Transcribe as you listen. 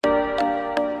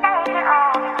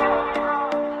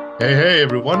Hey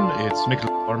everyone, it's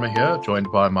Nicholas Farmer here,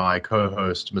 joined by my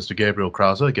co-host, Mr. Gabriel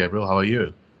Krauser. Gabriel, how are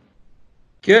you?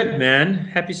 Good, man.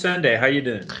 Happy Sunday. How you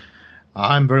doing?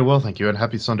 I'm very well, thank you, and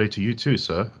happy Sunday to you too,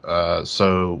 sir.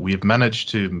 So we've managed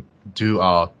to do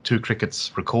our two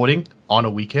crickets recording on a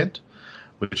weekend,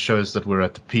 which shows that we're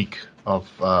at the peak of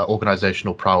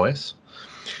organizational prowess.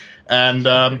 And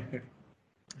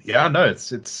yeah, no,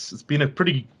 it's been a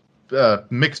pretty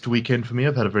mixed weekend for me.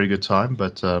 I've had a very good time,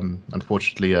 but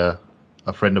unfortunately, a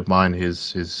friend of mine,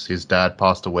 his dad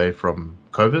passed away from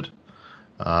COVID,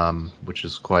 which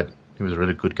is quite. He was a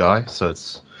really good guy, so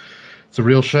it's a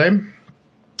real shame.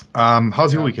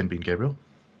 How's your Yeah. weekend been, Gabriel?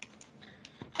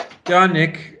 Yeah,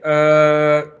 Nick.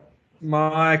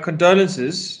 My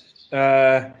condolences.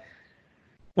 My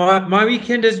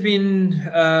weekend has been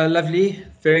lovely,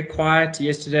 very quiet.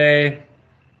 Yesterday,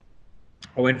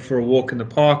 I went for a walk in the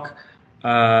park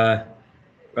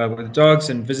with the dogs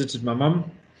and visited my mum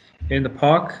in the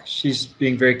park. She's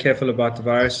being very careful about the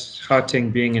virus.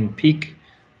 Gauteng being in peak,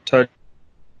 totally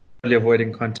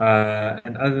avoiding contact.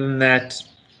 And other than that,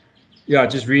 yeah,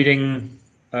 just reading,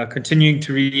 continuing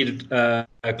to read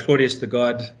Claudius the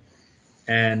God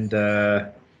and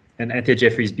Anthea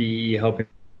Jeffries BE helping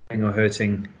or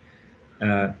hurting,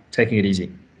 taking it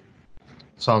easy.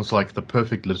 Sounds like the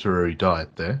perfect literary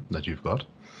diet there that you've got.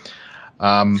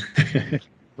 Um,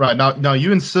 right now,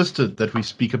 you insisted that we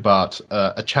speak about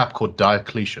a chap called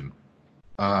Diocletian.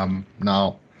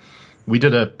 Now, we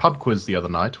did a pub quiz the other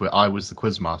night where I was the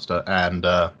quizmaster, and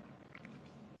I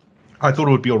thought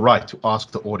it would be all right to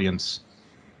ask the audience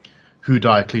who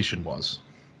Diocletian was.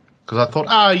 Because I thought,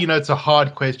 it's a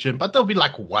hard question, but there'll be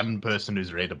like one person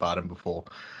who's read about him before.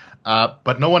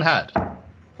 But no one had,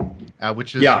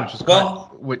 which is Yeah,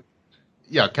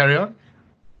 yeah. Carry on.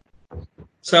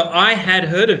 so I had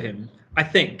heard of him, I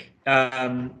think,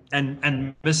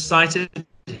 and miscited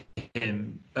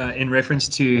him in reference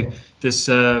to this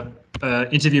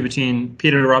interview between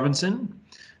Peter Robinson,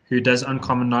 who does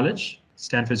Uncommon Knowledge,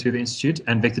 Stanford's Hoover Institute,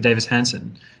 and Victor Davis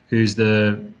Hanson, who's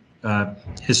the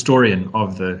historian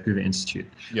of the Hoover Institute,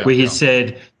 where he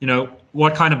said,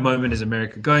 what kind of moment is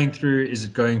America going through? Is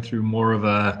it going through more of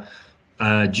a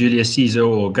Julius Caesar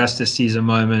or Augustus Caesar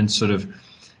moment, sort of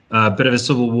a bit of a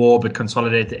civil war, but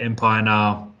consolidate the empire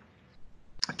now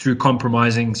through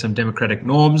compromising some democratic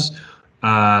norms?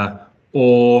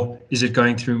 Or is it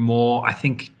going through more, I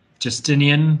think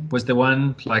Justinian was the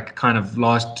one, like kind of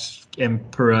last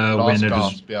emperor Last when it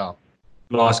was gasp, yeah.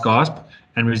 last gasp,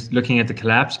 and was looking at the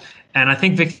collapse. And I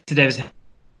think Victor Davis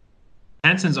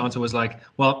Hanson's answer was like,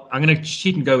 well, I'm going to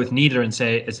cheat and go with neither and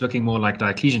say it's looking more like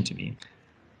Diocletian to me.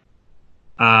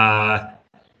 And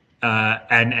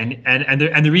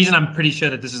the reason I'm pretty sure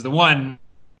that this is the one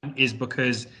is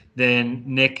because then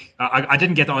Nick, I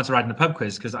didn't get the answer right in the pub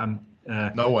quiz because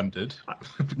no one did.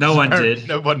 No one did.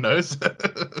 No one knows.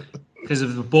 Because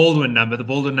of the Baldwin number. The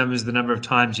Baldwin number is the number of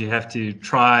times you have to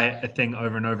try a thing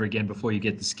over and over again before you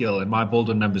get the skill. And my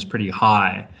Baldwin number is pretty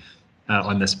high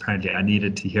on this, apparently. I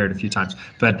needed to hear it a few times.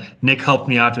 But Nick helped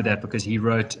me out with that because he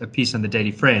wrote a piece on the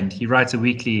Daily Friend. He writes a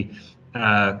weekly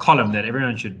column that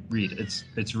everyone should read.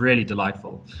 It's really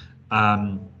delightful,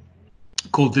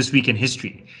 called This Week in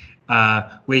History.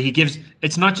 Where he gives,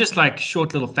 it's not just like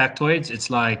short little factoids, it's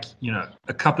like,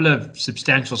 a couple of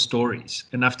substantial stories,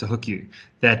 enough to hook you,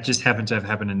 that just happen to have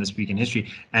happened in this week in history.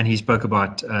 And he spoke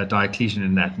about Diocletian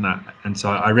in that. And so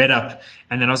I read up,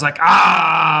 and then I was like,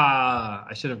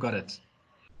 I should have got it.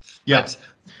 Yeah. But,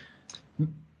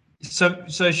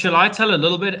 so shall I tell a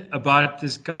little bit about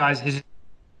this guy's history,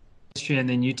 and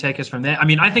then you take us from there? I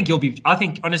mean, I think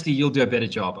honestly, you'll do a better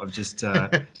job of just...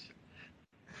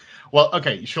 Well,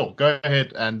 okay, sure. Go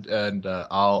ahead, and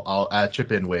I'll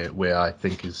chip in where I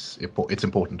think it's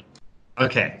important.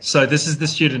 Okay, so this is the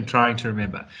student trying to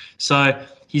remember. So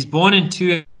he's born in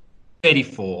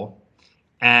 284,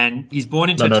 and he's born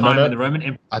into a time when the Roman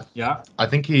Empire. I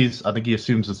think he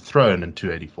assumes his throne in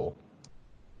 284.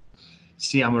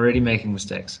 See, I'm already making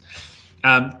mistakes.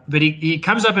 But he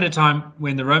comes up at a time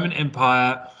when the Roman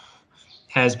Empire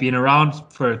has been around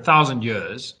for 1,000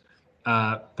 years,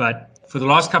 but for the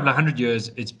last couple of hundred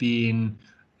years, it's been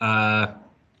an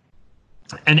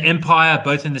empire,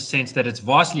 both in the sense that it's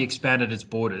vastly expanded its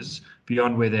borders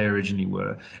beyond where they originally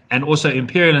were, and also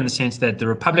imperial in the sense that the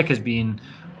republic has been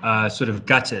sort of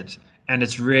gutted, and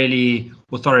it's really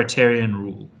authoritarian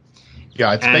rule.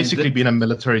 Yeah, it's basically been a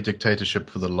military dictatorship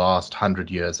for the last 100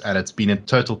 years, and it's been in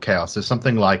total chaos. There's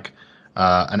something like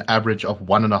an average of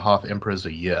 1.5 emperors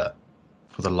a year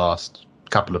for the last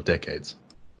couple of decades.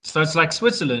 So it's like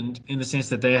Switzerland in the sense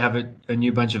that they have a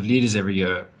new bunch of leaders every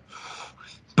year.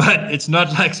 but it's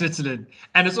not like Switzerland.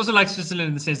 And it's also like Switzerland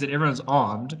in the sense that everyone's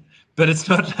armed, but it's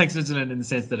not like Switzerland in the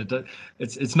sense that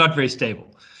it's not very stable.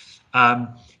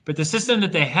 But the system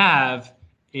that they have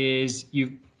is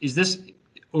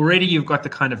already you've got the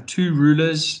kind of two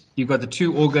rulers, you've got the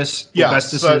two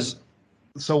Augustuses,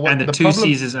 and the two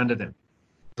Caesars under them.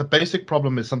 The basic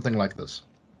problem is something like this.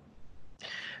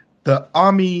 The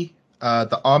army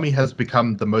has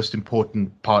become the most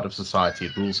important part of society.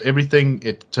 It rules everything.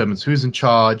 It determines who's in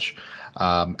charge,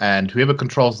 and whoever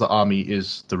controls the army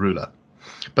is the ruler.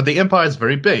 But the empire is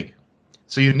very big,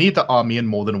 so you need the army in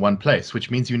more than one place,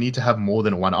 which means you need to have more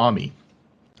than one army.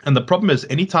 And the problem is,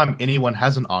 anytime anyone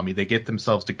has an army, they get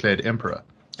themselves declared emperor,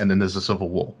 and then there's a civil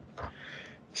war.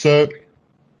 So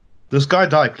this guy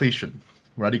Diocletian,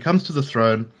 right? He comes to the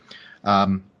throne.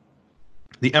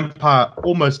 The empire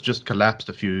almost just collapsed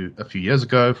a few years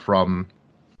ago. From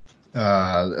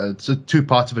two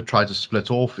parts of it tried to split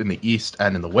off in the east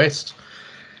and in the west.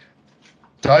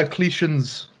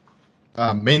 Diocletian's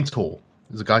mentor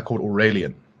is a guy called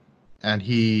Aurelian, and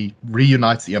he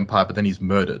reunites the empire, but then he's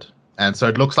murdered. And so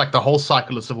it looks like the whole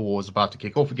cycle of civil war is about to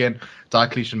kick off again.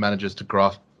 Diocletian manages to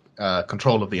grasp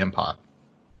control of the empire,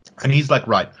 and he's like,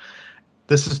 right,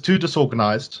 this is too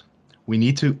disorganized. We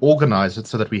need to organize it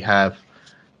so that we have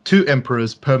two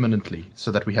emperors permanently,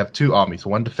 so that we have two armies,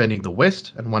 one defending the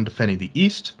west and one defending the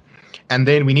east. And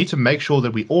then we need to make sure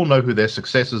that we all know who their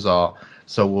successors are.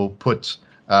 So we'll put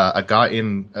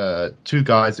two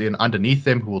guys in underneath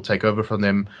them who will take over from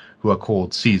them, who are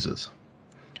called Caesars.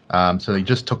 So they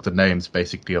just took the names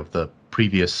basically of the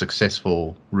previous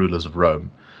successful rulers of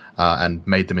Rome and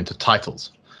made them into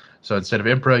titles. So instead of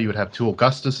emperor, you would have two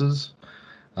Augustuses.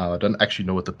 I don't actually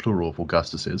know what the plural of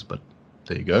Augustus is, but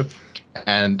there you go.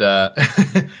 And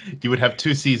you would have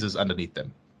two Caesars underneath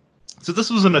them. So this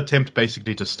was an attempt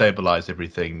basically to stabilize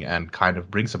everything and kind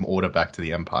of bring some order back to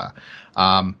the empire.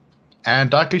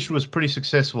 And Diocletian was pretty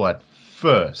successful at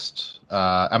first.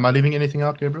 Am I leaving anything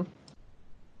out, Gabriel?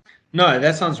 No,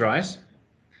 that sounds right.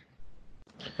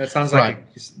 That sounds like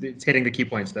it's hitting the key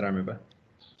points that I remember.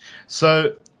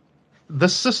 So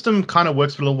this system kind of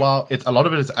works for a little while. A lot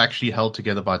of it is actually held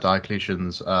together by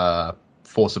Diocletian's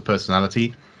force of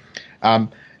personality.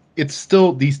 It's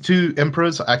still, these two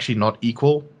emperors are actually not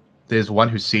equal. There's one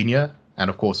who's senior, and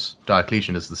of course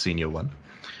Diocletian is the senior one.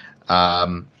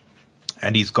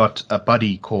 And he's got a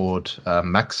buddy called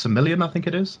Maximilian, I think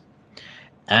it is.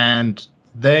 And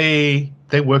they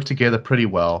work together pretty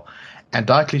well. And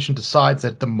Diocletian decides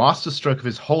that the masterstroke of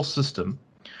his whole system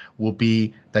will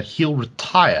be that he'll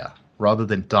retire rather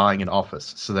than dying in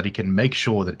office, so that he can make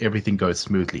sure that everything goes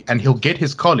smoothly. And he'll get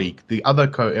his colleague, the other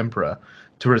co-emperor,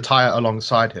 to retire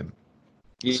alongside him,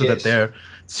 so that their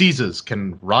Caesars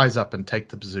can rise up and take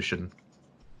the position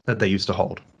that they used to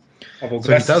hold. So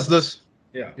he does this.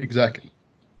 Yeah, exactly.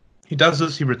 He does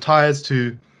this. He retires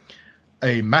to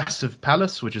a massive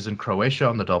palace, which is in Croatia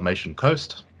on the Dalmatian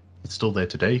coast. It's still there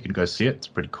today. You can go see it. It's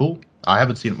pretty cool. I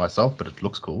haven't seen it myself, but it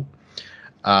looks cool.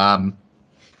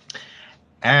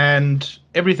 And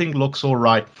everything looks all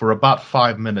right for about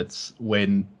 5 minutes,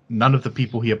 when none of the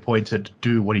people he appointed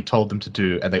do what he told them to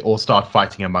do, and they all start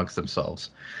fighting amongst themselves.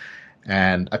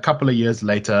 And a couple of years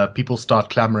later, people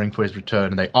start clamoring for his return,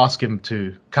 and they ask him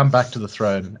to come back to the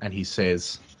throne, and he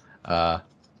says,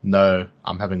 no,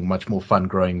 I'm having much more fun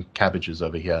growing cabbages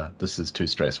over here. This is too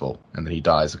stressful. And then he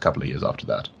dies a couple of years after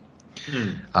that.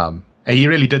 And he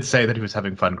really did say that he was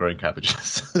having fun growing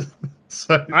cabbages.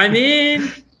 So, I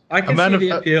mean, I can see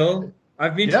the appeal.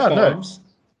 I've been to farms. No.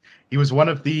 He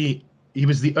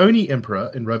was the only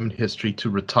emperor in Roman history to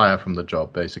retire from the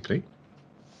job, basically.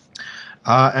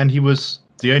 And he was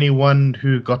the only one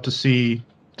who got to see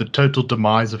the total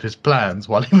demise of his plans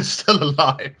while he was still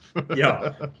alive.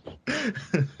 Yeah.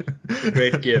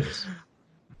 Great gift.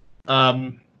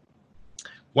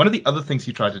 One of the other things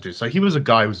he tried to do, so he was a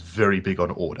guy who was very big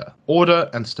on order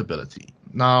and stability.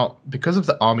 Now, because of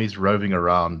the armies roving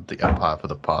around the empire for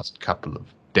the past couple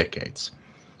of decades,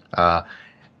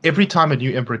 every time a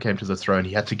new emperor came to the throne,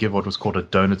 he had to give what was called a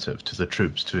donative to the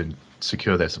troops to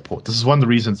secure their support. This is one of the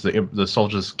reasons the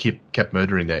soldiers kept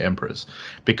murdering their emperors,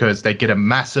 because they get a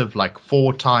massive,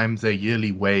 4 times their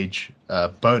yearly wage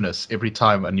bonus every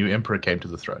time a new emperor came to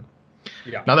the throne.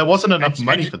 Yeah. Now, there wasn't enough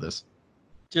money for this.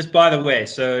 Just by the way,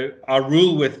 so our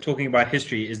rule with talking about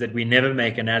history is that we never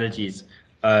make analogies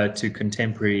to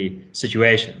contemporary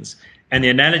situations. And the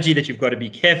analogy that you've got to be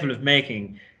careful of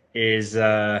making is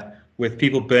with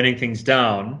people burning things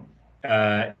down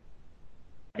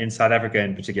in South Africa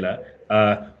in particular,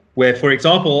 where, for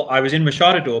example, I was in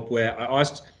Machadodorp, where I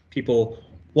asked people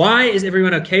Why is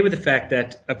everyone okay with the fact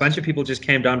that a bunch of people just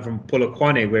came down from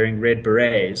Polokwane wearing red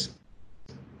berets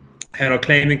and are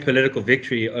claiming political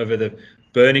victory over the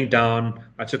burning down?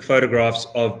 I took photographs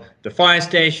of the fire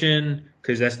station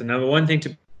because that's the number one thing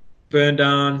to burn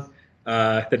down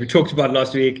that we talked about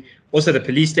last week. Also the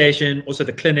police station, also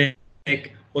the clinic,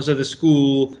 also the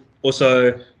school,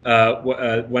 also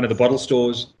one of the bottle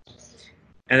stores.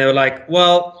 And they were like,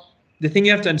 well, the thing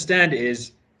you have to understand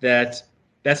is that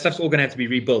stuff's all going to have to be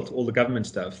rebuilt, all the government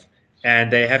stuff.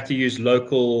 And they have to use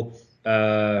local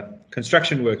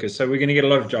construction workers. So we're going to get a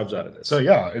lot of jobs out of this. So,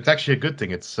 yeah, it's actually a good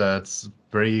thing. It's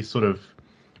very sort of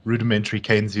rudimentary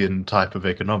Keynesian type of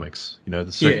economics. You know,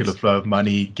 the circular flow of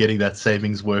money, getting that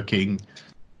savings working.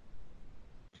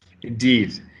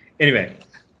 Indeed. Anyway.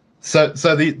 So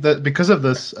the because of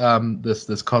this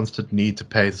this constant need to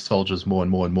pay the soldiers more and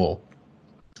more and more,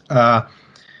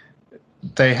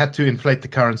 they had to inflate the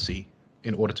currency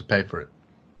in order to pay for it,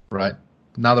 right?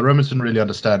 Now the Romans didn't really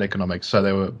understand economics,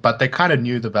 but they kind of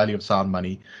knew the value of sound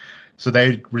money, so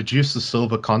they reduced the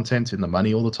silver content in the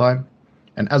money all the time,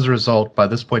 and as a result, by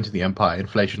this point in the empire,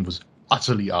 inflation was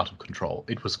utterly out of control.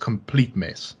 It was a complete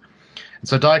mess, and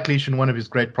so Diocletian, one of his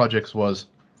great projects was,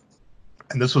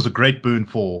 and this was a great boon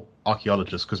for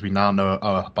archaeologists because we now know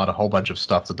about a whole bunch of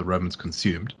stuff that the Romans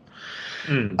consumed.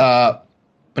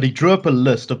 But he drew up a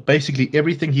list of basically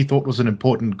everything he thought was an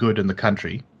important good in the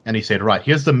country. And he said, right,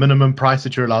 here's the minimum price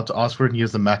that you're allowed to ask for, and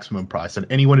here's the maximum price. And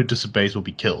anyone who disobeys will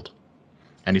be killed.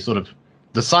 And he sort of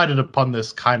decided upon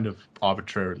this kind of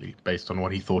arbitrarily based on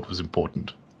what he thought was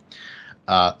important.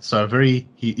 He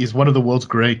is one of the world's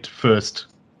great first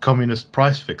communist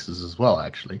price fixers as well,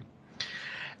 actually.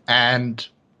 And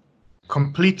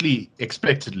completely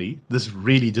expectedly, this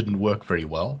really didn't work very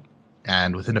well.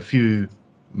 And within a few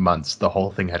months, the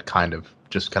whole thing had kind of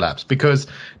just collapsed because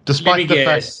despite the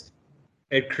fact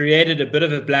it created a bit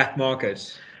of a black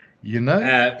market,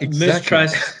 exactly.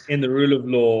 Mistrust in the rule of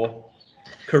law,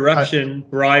 corruption,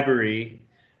 bribery.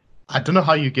 I don't know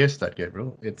how you guessed that,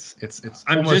 Gabriel. It's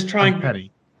I'm just trying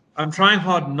uncanny. I'm trying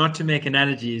hard not to make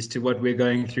analogies to what we're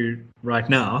going through right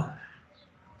now,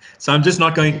 so I'm just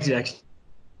not going to actually.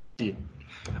 I'm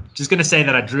just going to say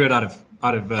that I drew it out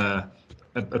of a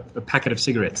packet of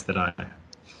cigarettes that I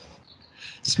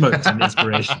smoked in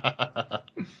inspiration.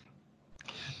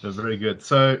 Very good.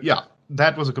 So yeah,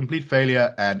 that was a complete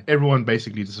failure, and everyone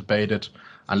basically disobeyed it,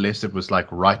 unless it was like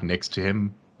right next to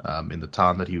him in the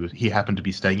town that he happened to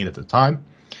be staying in at the time,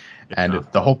 and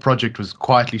the whole project was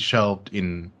quietly shelved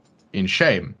in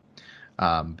shame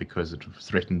because it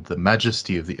threatened the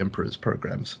majesty of the emperor's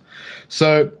programs.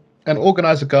 So an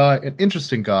organizer guy, an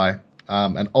interesting guy.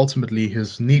 And ultimately,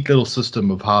 his neat little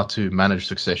system of how to manage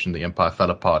succession in the empire fell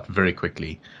apart very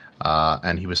quickly,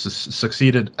 and he was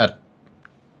succeeded at.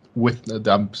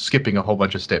 I'm skipping a whole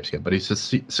bunch of steps here, but he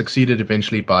succeeded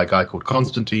eventually by a guy called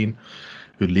Constantine,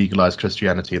 who legalized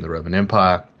Christianity in the Roman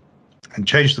Empire and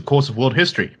changed the course of world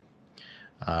history,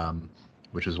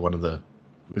 which is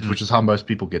which is how most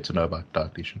people get to know about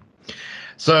Diocletian.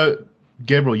 So,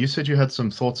 Gabriel, you said you had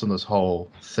some thoughts on this whole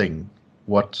thing.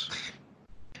 What?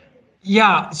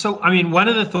 Yeah, so I mean, one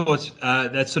of the thoughts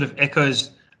that sort of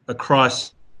echoes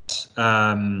across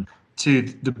to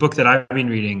the book that I've been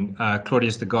reading,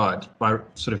 Claudius the God, by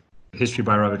sort of history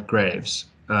by Robert Graves,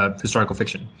 historical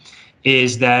fiction,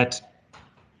 is that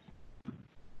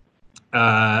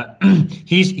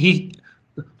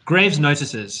Graves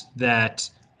notices that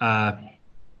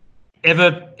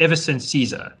ever since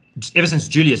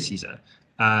Julius Caesar,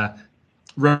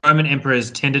 Roman emperors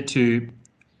tended to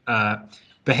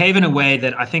behave in a way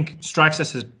that I think strikes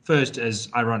us as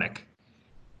ironic.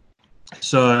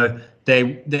 So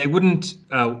they wouldn't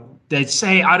they'd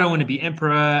say, I don't want to be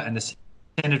emperor, and the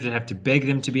Senate would have to beg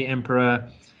them to be emperor.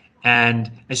 And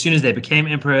as soon as they became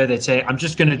emperor, they'd say, I'm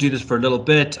just going to do this for a little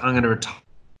bit. I'm going to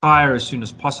retire as soon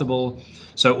as possible.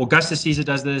 So Augustus Caesar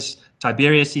does this.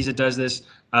 Tiberius Caesar does this.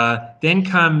 Then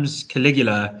comes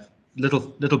Caligula, little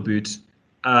boot,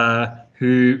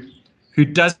 who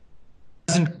doesn't.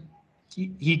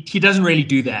 He doesn't really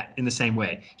do that in the same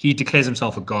way. He declares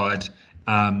himself a god,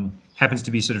 happens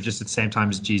to be sort of just at the same time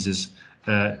as Jesus,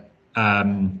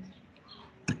 and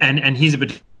he's a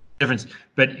bit different.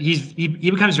 But he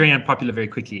becomes very unpopular very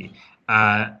quickly,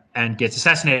 and gets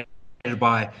assassinated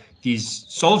by these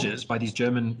soldiers, by these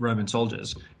German Roman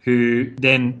soldiers, who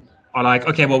then are like,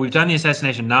 okay, well, we've done the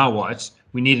assassination, now what?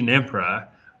 We need an emperor.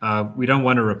 We don't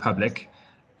want a republic.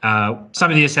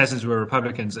 Some of the assassins were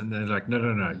Republicans, and they're like,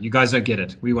 no, you guys don't get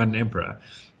it. We want an emperor.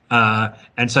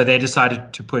 And so they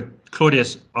decided to put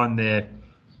Claudius on their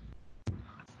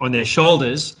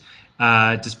shoulders,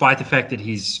 despite the fact that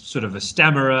he's sort of a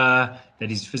stammerer, that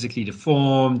he's physically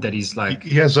deformed, that he's like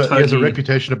he has a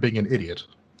reputation of being an idiot.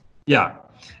 Yeah,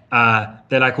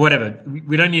 they're like, whatever.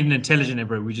 We don't need an intelligent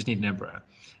emperor. We just need an emperor.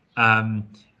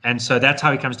 And so that's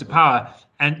how he comes to power.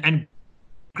 And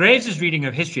Graves' reading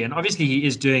of history, and obviously he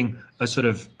is doing a sort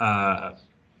of, I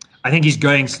think he's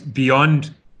going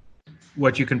beyond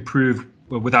what you can prove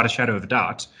without a shadow of a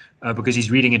doubt, because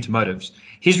he's reading into motives.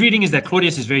 His reading is that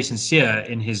Claudius is very sincere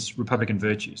in his republican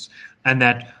virtues, and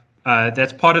that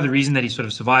that's part of the reason that he sort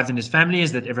of survived in his family,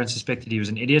 is that everyone suspected he was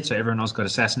an idiot, so everyone else got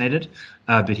assassinated,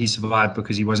 but he survived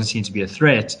because he wasn't seen to be a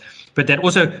threat. But that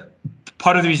also,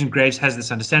 part of the reason Graves has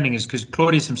this understanding is because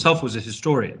Claudius himself was a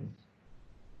historian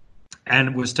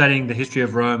and was studying the history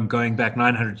of Rome going back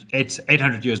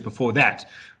 800 years before that,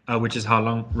 which is how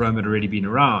long Rome had already been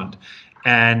around,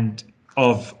 and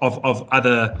of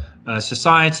other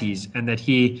societies, and that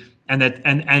he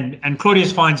and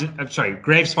Claudius finds,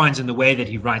 Graves finds in the way that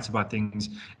he writes about things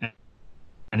and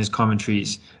his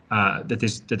commentaries that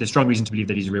there's strong reason to believe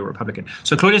that he's a real Republican.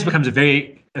 So Claudius becomes a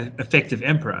very effective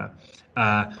emperor,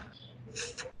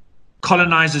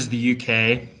 colonizes the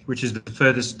UK, which is the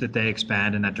furthest that they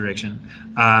expand in that direction,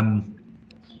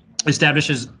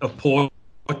 establishes a port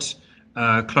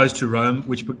close to Rome,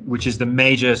 which is the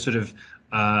major sort of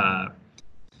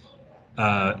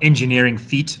engineering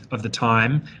feat of the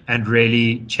time, and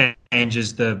really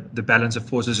changes the balance of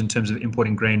forces in terms of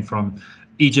importing grain from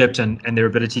Egypt and their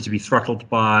ability to be throttled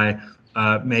by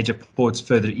major ports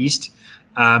further east.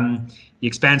 He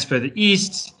expands further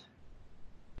east,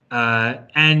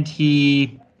 and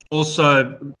he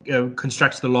also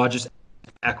constructs the largest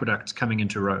aqueduct coming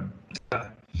into Rome.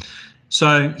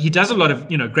 So he does a lot of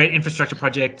great infrastructure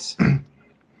projects.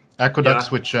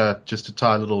 Aqueducts, which just to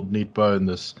tie a little neat bow in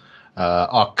this,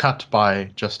 are cut by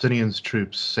Justinian's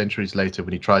troops centuries later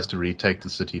when he tries to retake the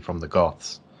city from the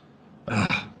Goths.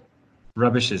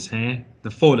 Rubbishes, hey? The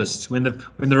Faulists. When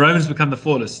the Romans become the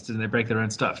Faulists and they break their own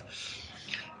stuff,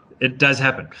 it does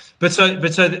happen. But so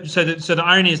the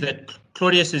irony is that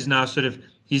Claudius is now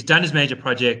he's done his major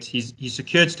project. He's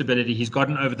secured stability. He's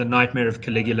gotten over the nightmare of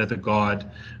Caligula the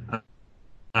god,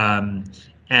 and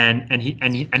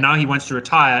now he wants to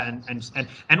retire.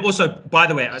 And also, by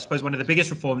the way, I suppose one of the biggest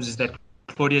reforms is that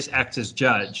Claudius acts as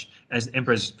judge, as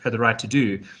emperors had the right to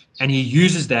do, and he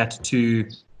uses that to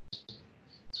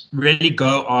really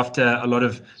go after a lot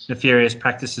of nefarious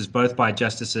practices, both by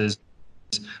justices,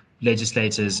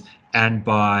 legislators, and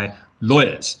by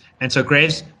lawyers. And so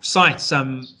Graves cites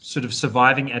some sort of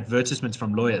surviving advertisements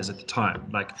from lawyers at the time,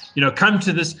 like, come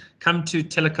to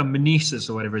Telecomenesis,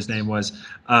 or whatever his name was.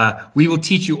 We will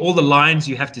teach you all the lines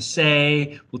you have to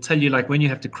say. We'll tell you like when you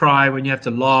have to cry, when you have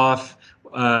to laugh,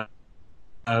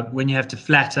 when you have to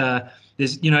flatter.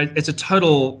 There's, it's a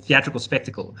total theatrical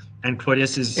spectacle, and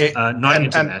Claudius is not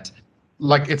into that.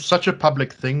 Like, it's such a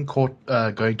public thing,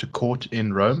 going to court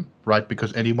in Rome, right?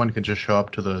 Because anyone can just show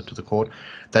up to the court,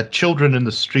 that children in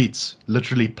the streets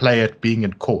literally play at being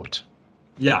in court.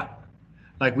 Yeah,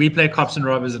 like we play cops and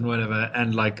robbers and whatever,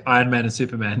 and like Iron Man and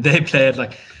Superman, they play it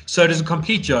like. So it is a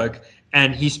complete joke,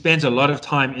 and he spends a lot of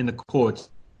time in the court,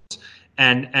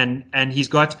 and he's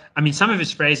got. I mean, some of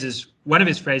his phrases. One of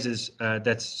his phrases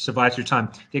that's survived through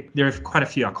time. There are quite a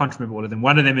few. I can't remember all of them.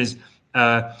 One of them is,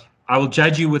 "I will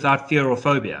judge you without fear or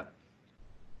phobia."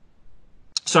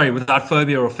 Sorry, without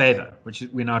phobia or favor, which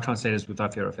we now translate as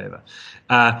without fear or favor.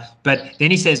 But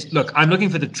then he says, "Look, I'm looking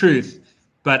for the truth,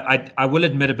 but I will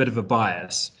admit a bit of a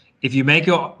bias. If you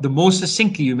the more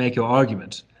succinctly you make your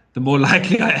argument, the more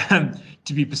likely I am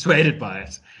to be persuaded by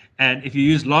it. And if you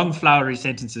use long, flowery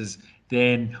sentences,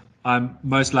 then I'm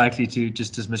most likely to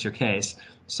just dismiss your case.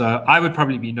 So I would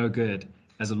probably be no good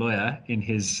as a lawyer in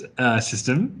his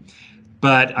system,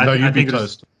 but I think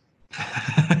toast.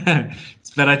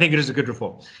 But I think it is a good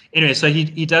reform. Anyway, so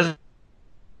he does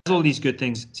all these good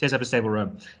things, sets up a stable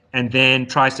Rome, and then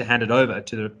tries to hand it over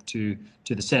to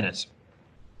the Senate,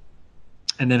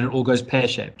 and then it all goes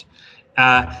pear-shaped.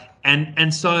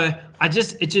 And so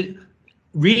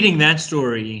reading that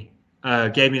story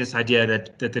gave me this idea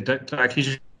that the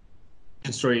Diocletian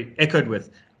story echoed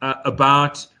with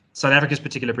about South Africa's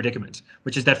particular predicament,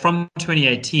 which is that from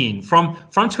 2018, from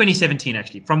 2017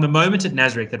 actually, from the moment at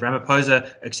Nasrec that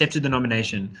Ramaphosa accepted the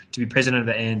nomination to be president of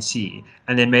the ANC,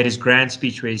 and then made his grand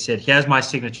speech where he said, "Here's my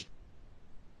signature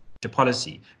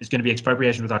policy, is going to be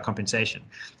expropriation without compensation."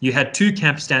 You had two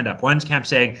camps stand up. One camp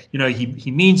saying,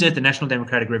 he means it, the National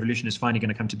Democratic Revolution is finally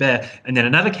going to come to bear. And then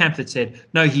another camp that said,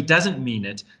 no, he doesn't mean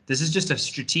it. This is just a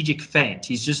strategic feint.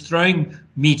 He's just throwing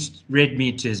red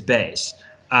meat to his base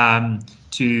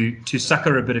to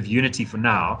succor a bit of unity for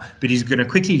now. But he's going to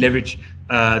quickly leverage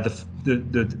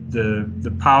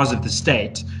the powers of the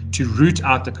state to root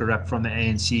out the corrupt from the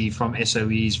ANC, from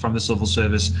SOEs, from the civil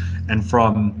service, and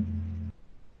from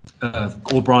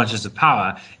all branches of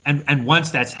power. And once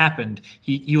that's happened,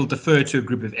 he'll defer to a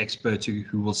group of experts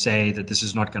who will say that this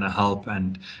is not going to help,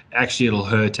 and actually it'll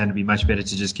hurt, and it'd be much better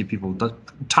to just give people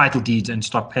title deeds and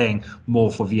stop paying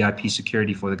more for VIP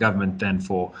security for the government than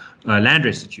for land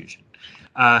restitution.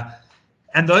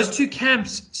 And those two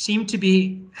camps seem to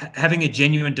be having a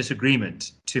genuine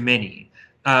disagreement to many.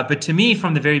 But to me,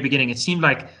 from the very beginning, it seemed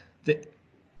like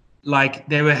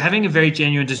they were having a very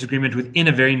genuine disagreement within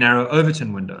a very narrow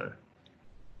Overton window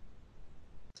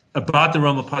about the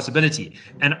realm of possibility.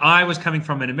 And I was coming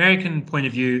from an American point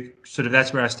of view, sort of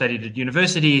that's where I studied at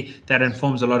university. That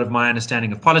informs a lot of my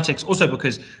understanding of politics, also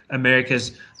because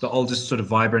America's the oldest sort of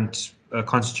vibrant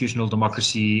constitutional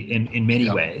democracy in many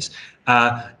ways.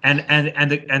 And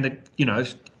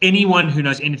anyone who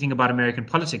knows anything about American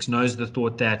politics knows the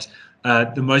thought that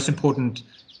the most important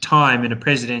time in a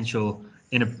president's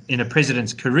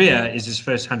career is his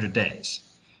first 100 days,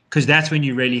 because that's when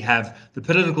you really have the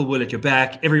political will at your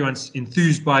back. Everyone's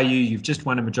enthused by you. You've just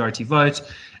won a majority vote.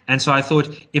 And so I thought,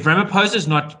 if Ramaphosa's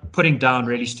not putting down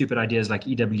really stupid ideas like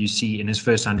EWC in his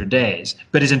first 100 days,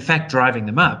 but is in fact driving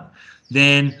them up,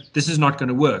 then this is not going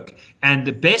to work. And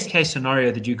the best case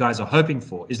scenario that you guys are hoping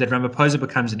for is that Ramaphosa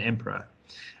becomes an emperor.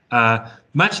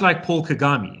 Much like Paul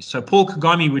Kagame. So Paul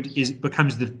Kagame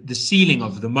becomes the ceiling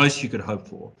of the most you could hope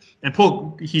for. And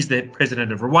he's the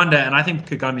president of Rwanda, and I think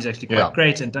Kagame is actually quite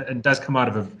great and does come out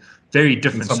of a very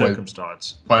different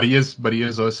circumstance. But he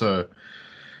is also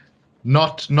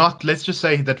not. Let's just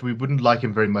say that we wouldn't like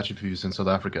him very much if he was in South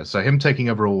Africa. So him taking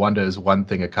over Rwanda is one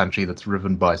thing, a country that's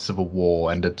riven by civil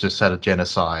war and it just had a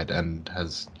genocide and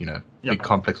has big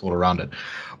conflicts all around it.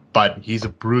 But he's a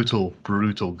brutal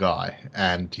guy,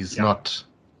 and he's not.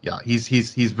 Yeah,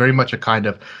 he's very much a kind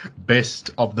of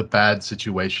best of the bad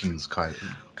situations kind of.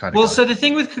 Well, guy. So the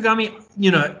thing with Kagame,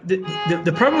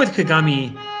 the problem with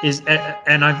Kagame is,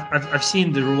 and I've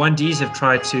seen the Rwandese have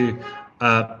tried to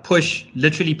push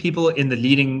literally people in the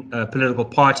leading political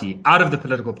party out of the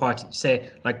political party. Say,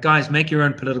 like, guys, make your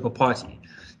own political party.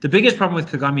 The biggest problem with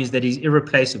Kagame is that he's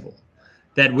irreplaceable.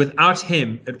 That without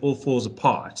him, it all falls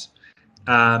apart.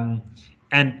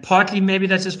 And partly maybe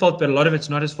that's his fault, but a lot of it's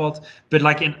not his fault. But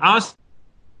like in our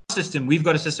system, we've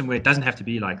got a system where it doesn't have to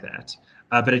be like that,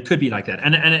 but it could be like that.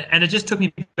 And it just took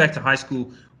me back to high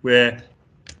school, where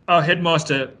our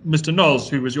headmaster, Mr. Knowles,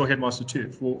 who was your headmaster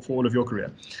too for all of your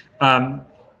career,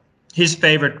 his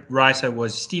favorite writer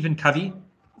was Stephen Covey,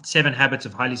 7 Habits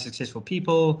of Highly Successful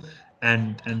People,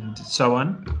 and so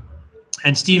on.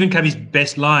 And Stephen Covey's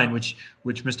best line, which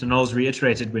Mr. Knowles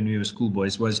reiterated when we were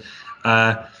schoolboys, was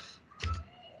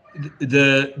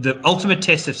the ultimate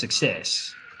test of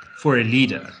success for a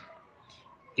leader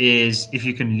is if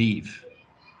you can leave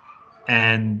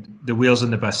and the wheels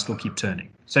on the bus still keep turning.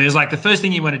 So it's like the first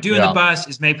thing you want to do in the bus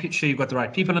is make sure you've got the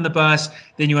right people in the bus.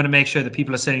 Then you want to make sure that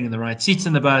people are sitting in the right seats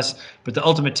in the bus. But the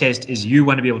ultimate test is you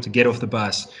want to be able to get off the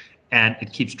bus and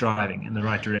it keeps driving in the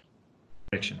right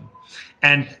direction.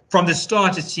 And from the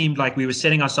start, it seemed like we were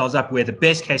setting ourselves up where the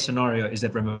best case scenario is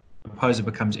that Ramaphosa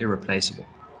becomes irreplaceable.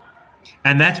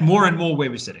 And that's more and more where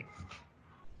we're sitting.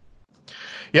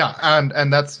 Yeah,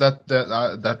 and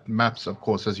that maps, of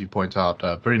course, as you point out,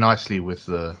 very nicely with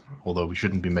although we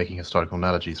shouldn't be making historical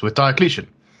analogies, with Diocletian.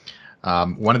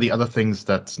 One of the other things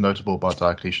that's notable about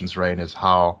Diocletian's reign is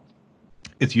how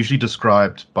it's usually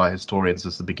described by historians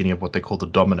as the beginning of what they call the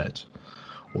dominate,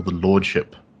 or the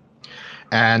lordship.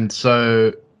 And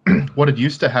so what had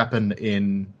used to happen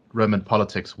in Roman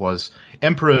politics was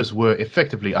emperors were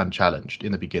effectively unchallenged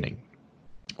in the beginning.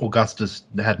 Augustus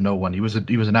had no one. He was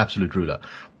an absolute ruler.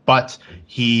 But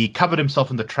he covered himself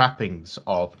in the trappings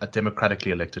of a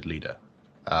democratically elected leader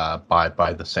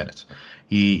by the Senate.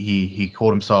 He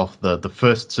called himself the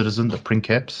first citizen, the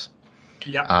princeps.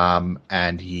 Yeah.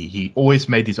 And he always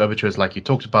made these overtures like you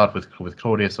talked about with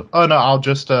Claudius of, oh no, I'll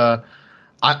just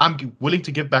I'm willing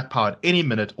to give back power at any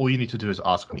minute. All you need to do is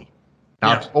ask me.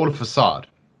 Now, it's all a facade.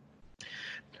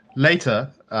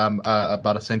 Later,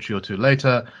 about a century or two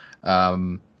later,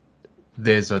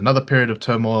 there's another period of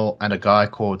turmoil, and a guy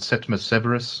called Septimus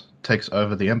Severus takes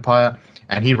over the empire,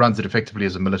 and he runs it effectively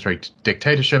as a military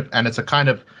dictatorship, and it's a kind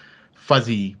of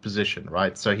fuzzy position,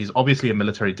 right? So he's obviously a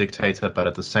military dictator, but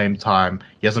at the same time,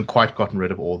 he hasn't quite gotten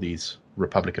rid of all these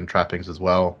Republican trappings as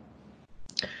well.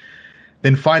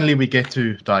 Then finally we get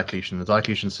to Diocletian. And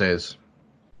Diocletian says,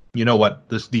 you know what,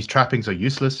 these trappings are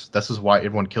useless. This is why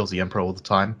everyone kills the emperor all the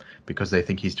time, because they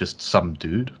think he's just some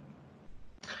dude.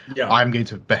 Yeah. I'm going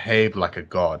to behave like a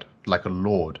god, like a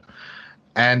lord.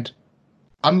 And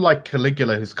unlike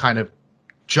Caligula, who's kind of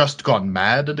just gone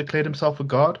mad and declared himself a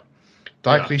god,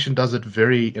 Diocletian does it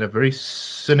in a very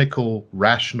cynical,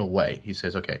 rational way. He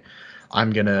says, okay,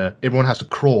 everyone has to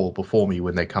crawl before me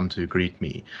when they come to greet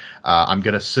me. I'm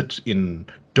going to sit in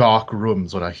dark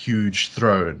rooms on a huge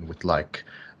throne with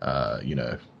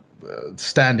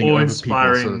standing over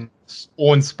people. So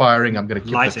awe-inspiring. I'm going to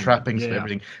keep the trappings and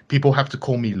everything. People have to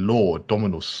call me Lord,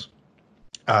 Dominus.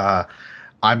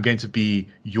 I'm going to be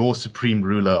your supreme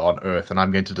ruler on earth, and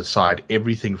I'm going to decide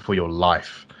everything for your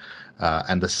life.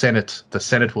 And the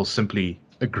Senate will simply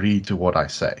agree to what I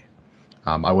say.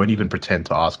 I won't even pretend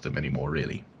to ask them anymore,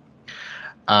 really.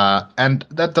 And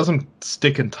that doesn't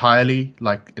stick entirely.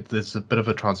 There's a bit of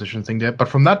a transition thing there. But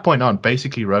from that point on,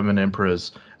 basically Roman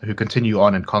emperors who continue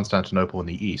on in Constantinople in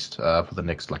the East for the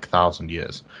next 1,000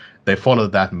 years, they follow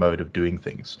that mode of doing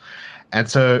things. And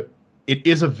so it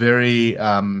is a very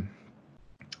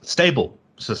stable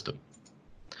system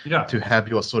to have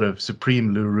your sort of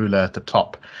supreme ruler at the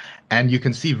top. And you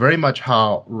can see very much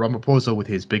how Ramaphosa, with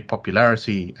his big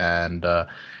popularity and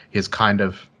his kind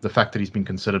of the fact that he's been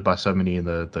considered by so many in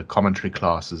the commentary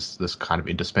class as this kind of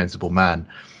indispensable man,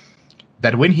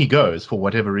 that when he goes, for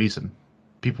whatever reason,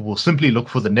 people will simply look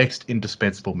for the next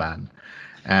indispensable man.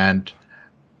 And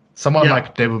someone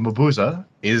like David Mabuza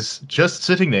is just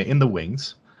sitting there in the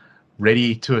wings,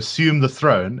 ready to assume the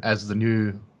throne as the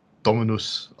new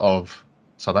Dominus of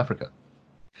South Africa.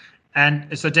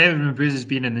 And so David Mabuza has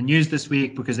been in the news this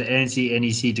week because the ANC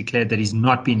NEC declared that he's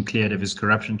not been cleared of his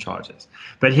corruption charges.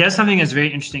 But here's something that's very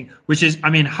interesting, which is,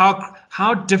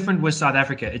 how different was South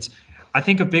Africa? I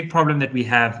think a big problem that we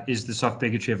have is the soft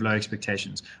bigotry of low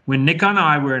expectations. When Nick and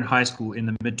I were in high school in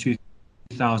the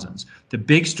mid-2000s, the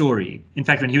big story, in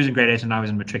fact, when he was in grade 8 and I was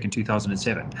in matric in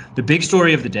 2007, the big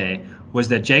story of the day was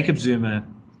that Jacob Zuma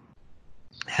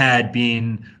had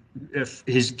been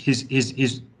his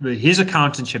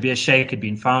accountant Shabir Shaik had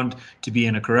been found to be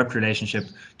in a corrupt relationship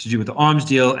to do with the arms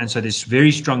deal, and so there's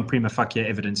very strong prima facie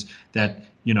evidence that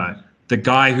the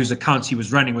guy whose accounts he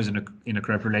was running was in a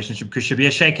corrupt relationship, because Shabir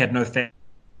Shaik had no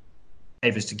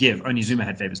favors to give. Only Zuma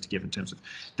had favors to give in terms of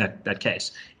that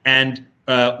case. And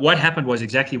what happened was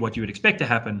exactly what you would expect to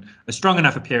happen. A strong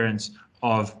enough appearance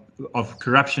of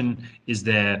corruption is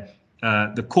there.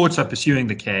 The courts are pursuing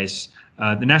the case.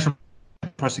 The National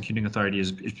Prosecuting Authority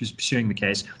is pursuing the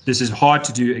case. This is hard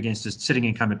to do against a sitting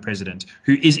incumbent president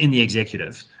who is in the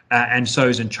executive and so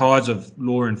is in charge of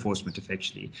law enforcement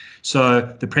effectively. So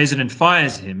the president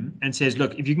fires him and says,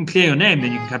 look, if you can clear your name,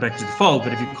 then you can come back to the fold.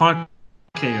 But if you can't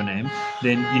clear your name,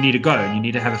 then you need to go and you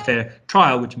need to have a fair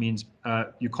trial, which means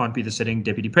you can't be the sitting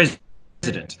deputy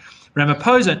president.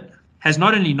 Ramaphosa has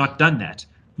not only not done that,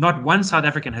 not one South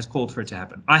African has called for it to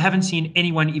happen. I haven't seen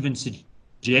anyone even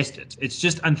suggest it. It's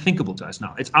just unthinkable to us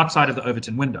now. It's outside of the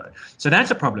Overton window. So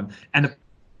that's a problem. And the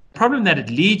problem that it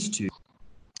leads to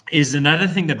is another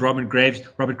thing that Robert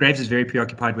Graves is very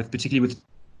preoccupied with, particularly with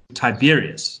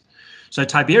Tiberius. So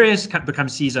Tiberius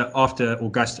becomes Caesar after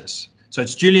Augustus. So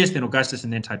it's Julius, then Augustus,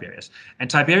 and then Tiberius. And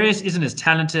Tiberius isn't as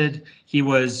talented. He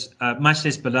was much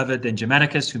less beloved than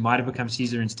Germanicus, who might have become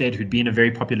Caesar instead, who'd been a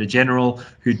very popular general,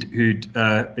 who'd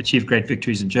achieved great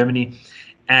victories in Germany.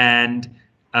 And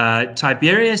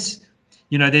Tiberius,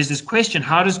 there's this question: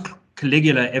 how does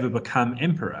Caligula ever become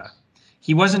emperor?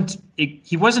 He wasn't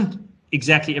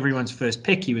exactly everyone's first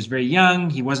pick. He was very young.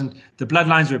 The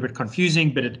bloodlines were a bit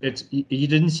confusing, but he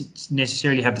didn't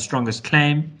necessarily have the strongest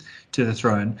claim to the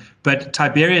throne. But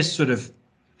Tiberius sort of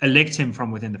elects him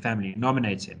from within the family,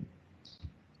 nominates him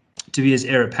to be his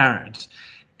heir apparent.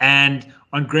 And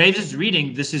on Graves'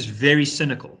 reading, this is very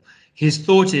cynical. His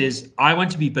thought is, I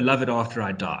want to be beloved after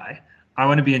I die. I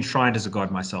want to be enshrined as a god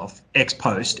myself, ex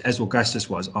post, as Augustus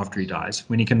was after he dies,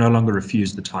 when he can no longer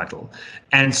refuse the title.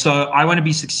 And so I want to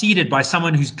be succeeded by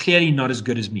someone who's clearly not as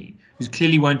good as me, who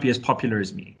clearly won't be as popular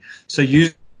as me. So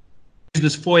use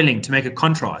this foiling to make a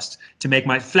contrast,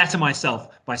 to flatter myself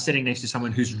by sitting next to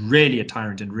someone who's really a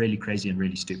tyrant and really crazy and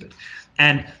really stupid.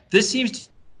 And this seems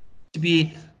to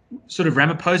be sort of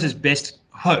Ramaphosa's best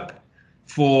hope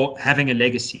for having a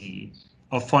legacy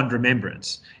of fond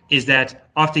remembrance, is that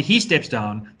after he steps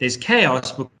down, there's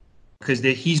chaos because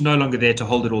he's no longer there to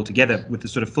hold it all together with the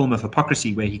sort of film of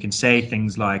hypocrisy where he can say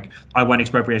things like, I want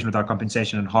expropriation without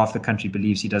compensation, and half the country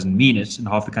believes he doesn't mean it, and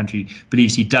half the country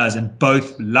believes he does, and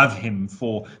both love him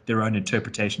for their own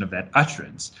interpretation of that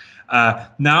utterance.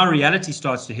 Now reality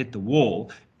starts to hit the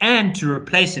wall, and to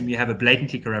replace him, you have a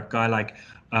blatantly corrupt guy like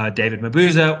David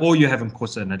Mabuza, or you have, of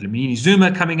course, Dlamini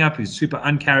Zuma coming up, who's super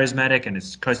uncharismatic and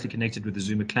is closely connected with the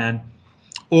Zuma clan.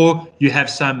 Or you have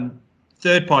some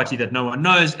third party that no one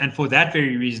knows, and for that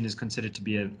very reason is considered to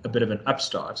be a bit of an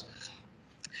upstart.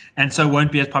 and so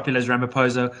won't be as popular as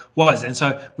Ramaphosa was. And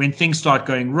so when things start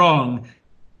going wrong,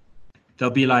 they'll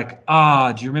be like,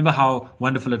 do you remember how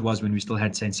wonderful it was when we still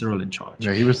had Saint Cyril in charge?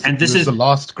 Yeah, he was the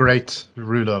last great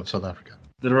ruler of South Africa.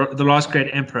 The last great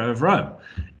emperor of Rome.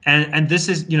 And this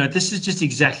is just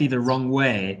exactly the wrong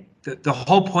way. The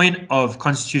whole point of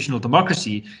constitutional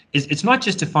democracy is it's not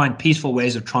just to find peaceful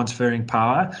ways of transferring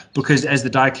power, because as the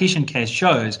Diocletian case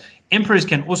shows, emperors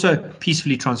can also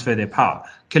peacefully transfer their power.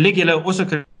 Caligula also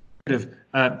could have,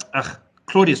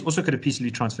 Claudius also could have peacefully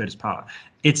transferred his power.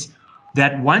 It's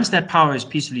that once that power is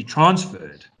peacefully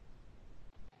transferred,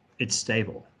 it's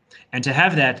stable. And to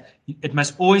have that, it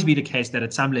must always be the case that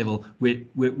at some level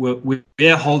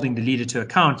we're holding the leader to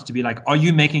account to be like, are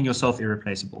you making yourself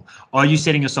irreplaceable? Are you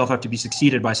setting yourself up to be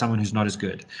succeeded by someone who's not as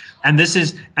good? And this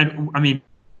is, and I mean,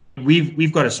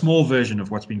 we've got a small version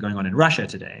of what's been going on in Russia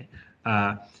today,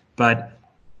 but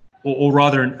or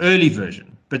rather an early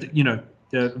version. But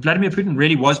Vladimir Putin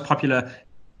really was popular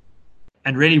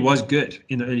and really was good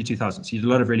in the early 2000s. He did a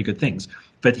lot of really good things,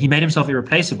 but he made himself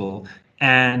irreplaceable.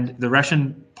 And the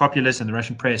Russian populace and the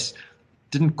Russian press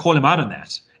didn't call him out on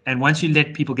that. And once you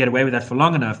let people get away with that for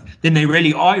long enough, then they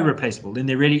really are irreplaceable. Then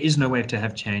there really is no way to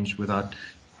have change without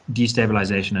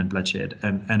destabilization and bloodshed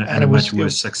and a much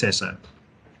worse successor.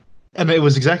 And it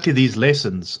was exactly these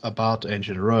lessons about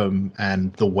ancient Rome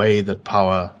and the way that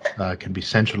power can be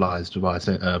centralized by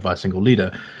a single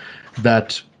leader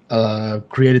that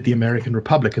created the American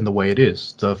Republic in the way it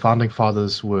is. The founding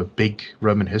fathers were big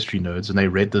Roman history nerds, and they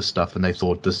read this stuff and they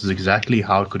thought this is exactly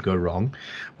how it could go wrong.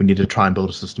 We need to try and build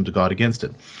a system to guard against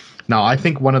it. Now, I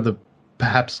think one of the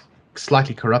perhaps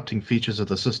slightly corrupting features of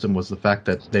the system was the fact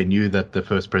that they knew that the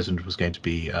first president was going to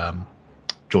be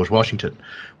George Washington,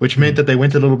 which meant that they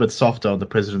went a little bit softer on the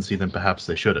presidency than perhaps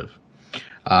they should have.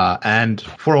 And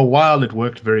for a while, it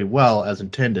worked very well as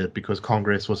intended because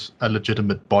Congress was a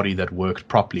legitimate body that worked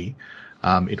properly.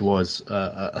 It was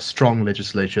a strong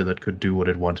legislature that could do what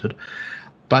it wanted.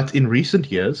 But in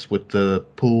recent years, with the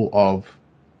pool of,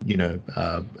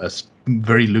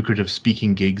 very lucrative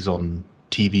speaking gigs on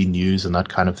TV news and that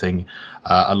kind of thing,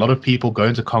 a lot of people go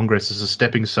into Congress as a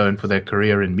stepping stone for their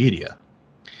career in media.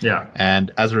 Yeah.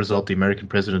 And as a result, the American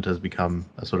president has become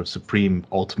a sort of supreme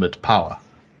ultimate power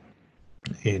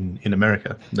in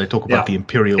America. They talk about the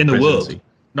imperial in the presidency. World,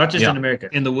 not just in America,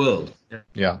 in the world.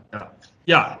 Yeah.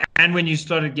 And when you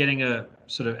started getting a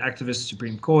sort of activist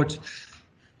Supreme Court,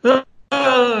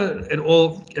 it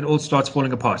all starts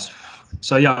falling apart.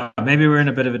 So maybe we're in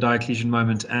a bit of a Diocletian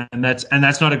moment, and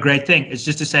that's not a great thing. It's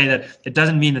just to say that it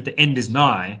doesn't mean that the end is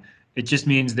nigh. It just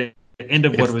means the end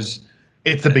of what was.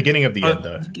 It's the beginning of the end,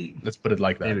 though. Let's put it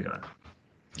like that. There we go.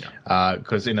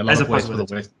 Because in a lot of ways,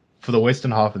 for the western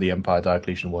half of the empire,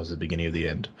 Diocletian was the beginning of the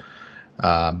end.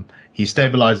 He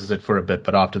stabilizes it for a bit,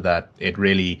 but after that, it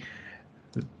really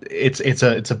it's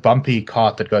a bumpy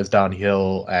cart that goes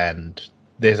downhill, and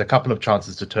there's a couple of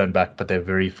chances to turn back, but they're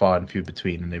very far and few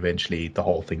between, and eventually the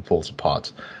whole thing falls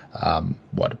apart.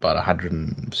 About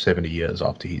 170 years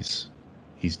after he's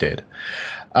dead.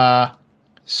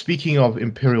 Speaking of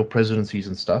imperial presidencies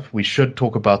and stuff, we should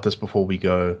talk about this before we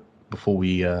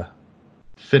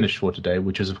finish for today,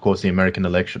 which is, of course, the American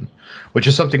election, which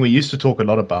is something we used to talk a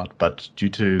lot about, but due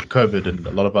to COVID and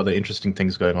a lot of other interesting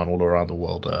things going on all around the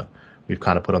world, we've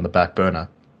kind of put on the back burner.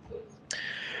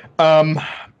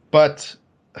 But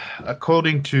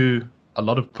according to a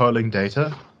lot of polling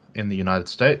data in the United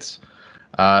States,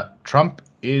 Trump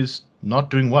is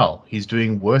not doing well. He's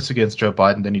doing worse against Joe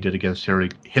Biden than he did against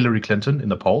Hillary Clinton in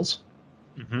the polls.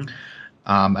 Mm-hmm.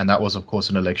 And that was, of course,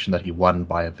 an election that he won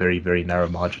by a very, very narrow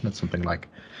margin. It's something like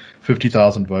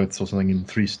 50,000 votes or something in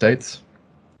 3 states,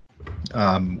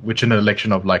 which in an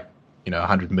election of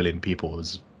 100 million people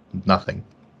is nothing.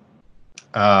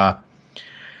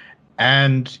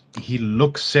 And he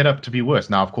looks set up to be worse.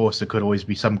 Now, of course, there could always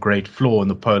be some great flaw in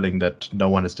the polling that no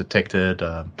one has detected.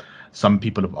 Some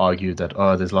people have argued that,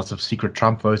 there's lots of secret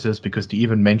Trump voters, because to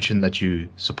even mention that you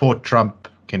support Trump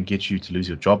can get you to lose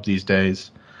your job these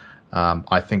days. Not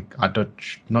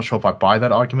sure if I buy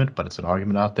that argument, but it's an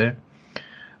argument out there.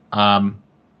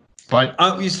 But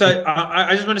I just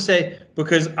want to say,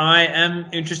 because I am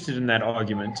interested in that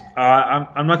argument,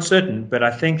 I'm not certain, but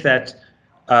I think that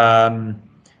on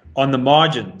the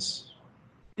margins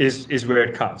is where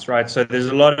it counts, right? So there's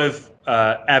a lot of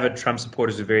avid Trump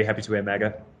supporters who are very happy to wear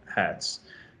MAGA hats.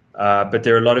 But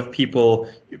there are a lot of people,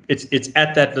 it's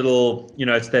at that little,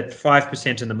 it's that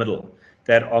 5% in the middle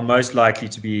that are most likely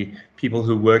to be people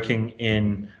who are working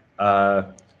in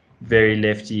very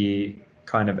lefty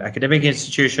kind of academic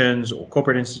institutions or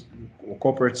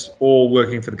corporates or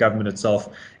working for the government itself.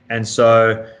 And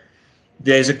so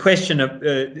there's a question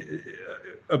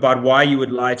about why you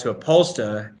would lie to a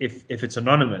pollster if it's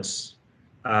anonymous,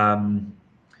 and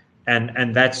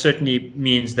that certainly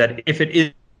means that if it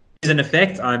is in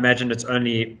effect, I imagine it's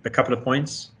only a couple of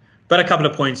points, but a couple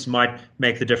of points might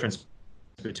make the difference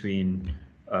between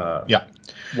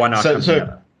one outcome and the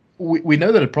other. We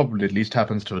know that it probably at least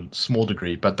happens to a small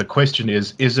degree, but the question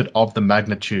is it of the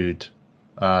magnitude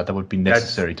that would be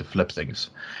necessary to flip things?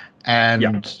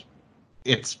 And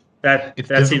it's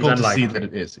difficult to see that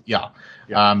it is.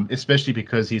 Especially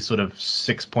because he's sort of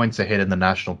 6 points ahead in the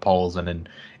national polls, and in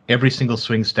every single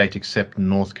swing state except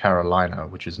North Carolina,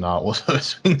 which is now also a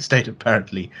swing state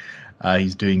apparently,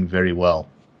 he's doing very well.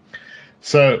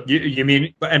 So you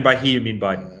mean, and by he you mean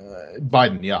Biden?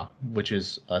 Biden, yeah, which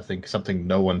is, I think, something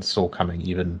no one saw coming,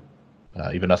 even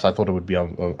us. I thought it would be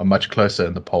a much closer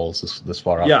in the polls this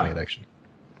far after the election.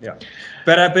 Yeah,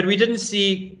 but we didn't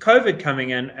see COVID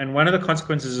coming in, and one of the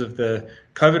consequences of the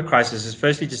COVID crisis is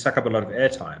firstly to suck up a lot of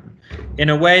airtime in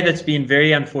a way that's been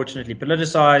very unfortunately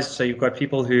politicized. So you've got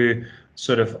people who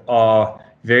sort of are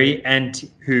very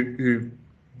who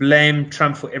blame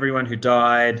Trump for everyone who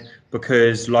died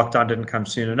because lockdown didn't come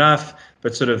soon enough,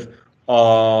 but sort of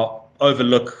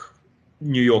overlook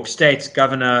New York State's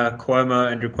governor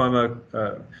Andrew Cuomo,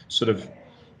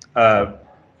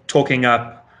 talking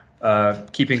up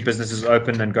keeping businesses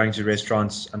open and going to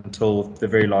restaurants until the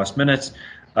very last minute.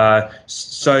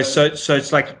 So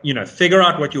it's like, figure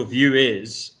out what your view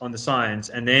is on the science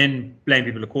and then blame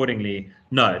people accordingly.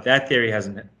 No, that theory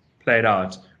hasn't played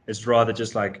out. It's rather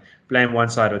just like blame one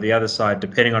side or the other side,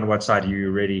 depending on what side you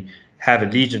already have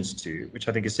allegiance to, which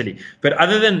I think is silly. But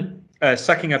other than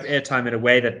sucking up airtime in a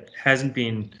way that hasn't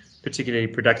been particularly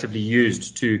productively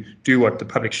used to do what the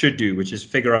public should do, which is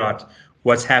figure out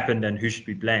what's happened and who should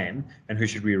we blame and who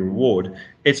should we reward,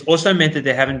 it's also meant that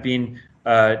there haven't been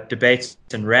debates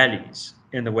and rallies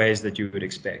in the ways that you would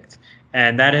expect.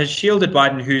 And that has shielded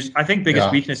Biden, whose, I think,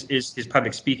 biggest weakness is his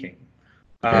public speaking.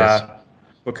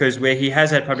 Because where he has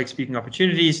had public speaking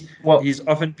opportunities, he's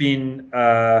often been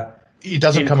he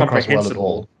doesn't come across well at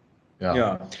all.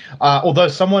 Although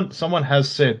someone has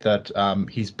said that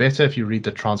he's better if you read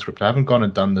the transcript. I haven't gone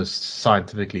and done this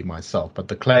scientifically myself, but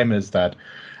the claim is that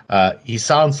he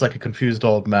sounds like a confused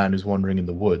old man who's wandering in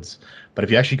the woods. But if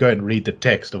you actually go and read the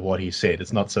text of what he said,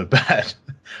 it's not so bad,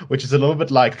 which is a little bit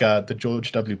like the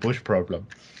George W. Bush problem,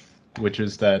 which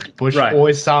is that Bush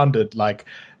always sounded like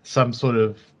some sort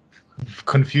of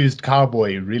confused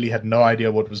cowboy who really had no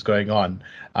idea what was going on.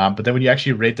 But then when you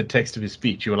actually read the text of his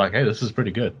speech, you were like, hey, this is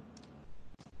pretty good.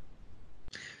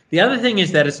 The other thing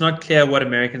is that it's not clear what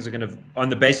Americans are going to, on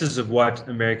the basis of what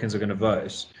Americans are going to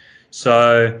vote.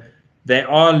 So they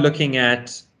are looking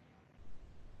at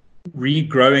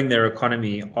regrowing their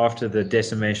economy after the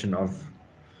decimation of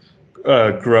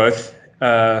growth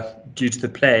due to the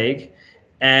plague.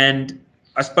 And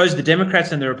I suppose the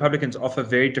Democrats and the Republicans offer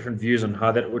very different views on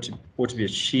how that ought to be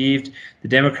achieved. The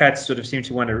Democrats sort of seem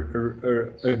to want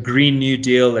a Green New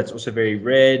Deal that's also very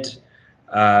red,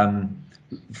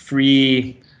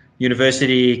 free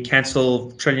university,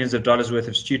 cancel trillions of dollars worth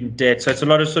of student debt. So it's a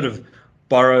lot of sort of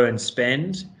borrow and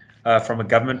spend from a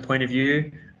government point of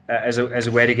view as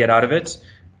a way to get out of it,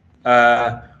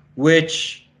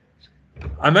 which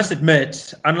I must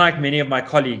admit, unlike many of my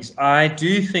colleagues, I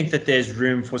do think that there's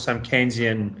room for some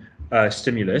Keynesian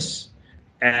stimulus,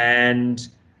 and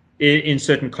in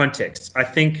certain contexts. I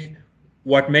think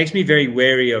what makes me very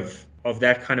wary of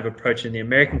that kind of approach in the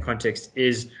American context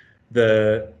is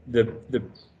the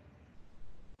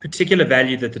particular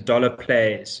value that the dollar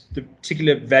plays, the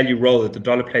particular value role that the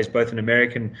dollar plays both in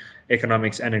American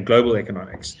economics and in global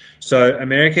economics. So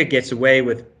America gets away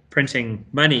with printing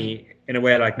money in a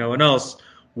way like no one else,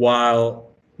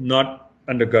 while not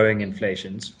undergoing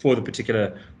inflations for the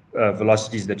particular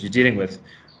velocities that you're dealing with,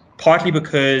 partly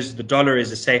because the dollar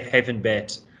is a safe haven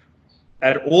bet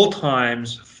at all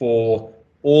times for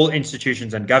all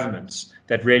institutions and governments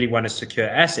that really want a secure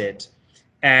asset,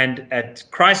 and at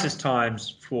crisis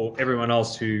times for everyone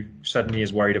else who suddenly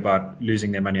is worried about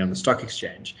losing their money on the stock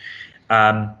exchange.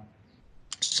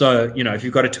 So, if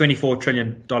you've got a $24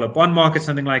 trillion bond market,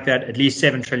 something like that, at least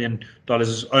 $7 trillion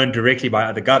is owned directly by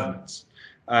other governments.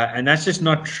 And that's just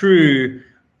not true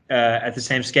at the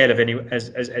same scale of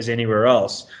as anywhere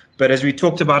else. But as we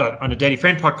talked about on a Daily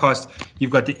Friend podcast, you've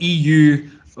got the EU,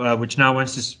 which now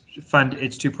wants to fund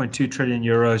its 2.2 trillion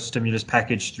euro stimulus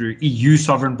package through EU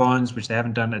sovereign bonds, which they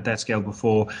haven't done at that scale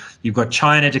before. You've got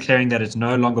China declaring that it's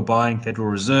no longer buying Federal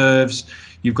Reserves.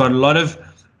 You've got a lot of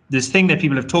this thing that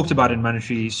people have talked about in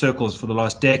monetary circles for the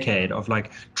last decade of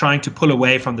like trying to pull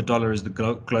away from the dollar as the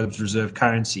globe's reserve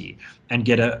currency and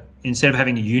instead of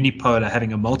having a unipolar,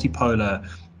 having a multipolar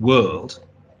world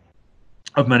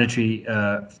of monetary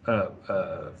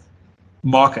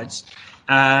markets.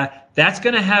 That's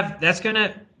going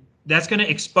to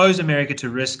expose America to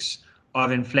risks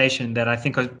of inflation that I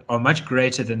think are much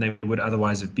greater than they would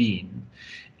otherwise have been,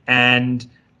 and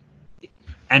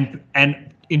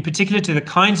in particular to the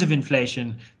kinds of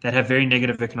inflation that have very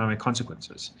negative economic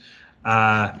consequences.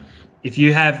 If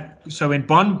you have when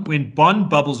bond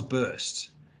bubbles burst,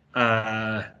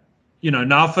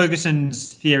 Niall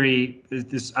Ferguson's theory,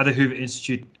 this other Hoover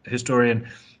Institute historian,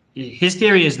 his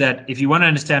theory is that if you want to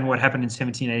understand what happened in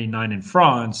 1789 in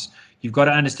France, you've got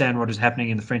to understand what was happening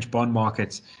in the French bond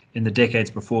markets in the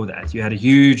decades before that. You had a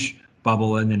huge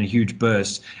bubble and then a huge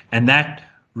burst, and that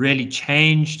really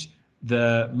changed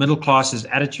the middle class's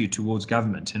attitude towards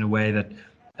government in a way that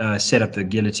set up the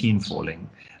guillotine falling.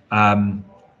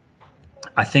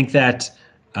 I think that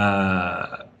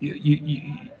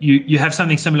you have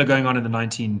something similar going on in the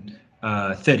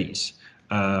 1930s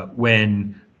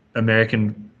when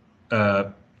American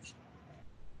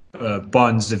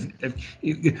bonds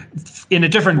in a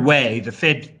different way. The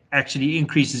Fed actually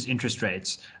increases interest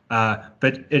rates,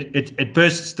 but it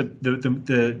bursts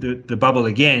the bubble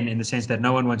again in the sense that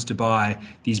no one wants to buy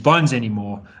these bonds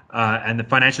anymore, and the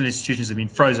financial institutions have been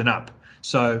frozen up.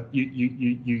 So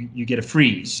you get a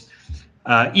freeze.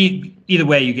 Either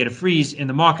way, you get a freeze in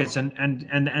the markets,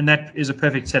 and that is a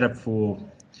perfect setup for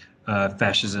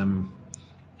fascism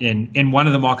in one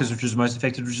of the markets which was most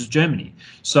affected, which is Germany.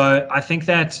 So I think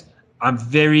that I'm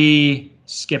very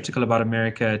skeptical about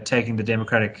America taking the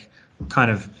democratic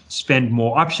kind of spend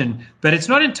more option, but it's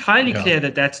not entirely clear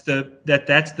that that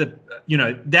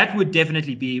would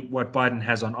definitely be what Biden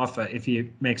has on offer if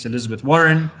he makes Elizabeth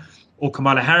Warren or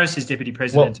Kamala Harris his deputy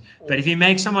president. But if you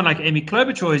make someone like Amy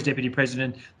Klobuchar his deputy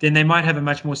president, then they might have a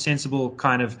much more sensible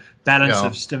kind of balance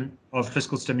of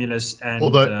fiscal stimulus. And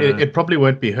although it probably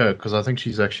won't be her, because I think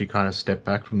she's actually kind of stepped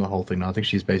back from the whole thing. I think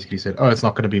she's basically said, "Oh, it's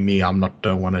not going to be me.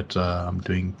 Don't want it. I'm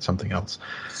doing something else."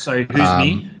 So who's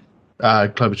me?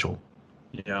 Klobuchar.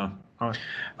 Yeah.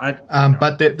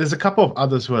 But there's a couple of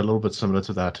others who are a little bit similar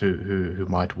to that who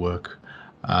might work.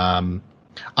 So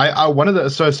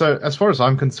as far as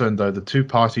I'm concerned, though, the two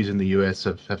parties in the US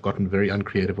have gotten very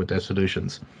uncreative with their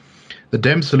solutions. The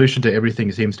Dem solution to everything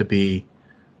seems to be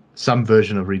some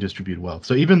version of redistribute wealth.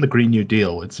 So even the Green New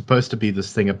Deal, it's supposed to be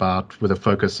this thing with a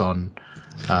focus on,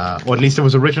 or at least it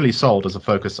was originally sold as a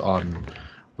focus on,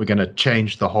 we're going to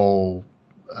change the whole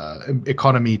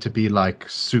economy to be like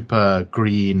super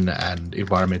green and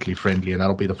environmentally friendly, and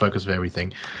that'll be the focus of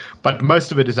everything. But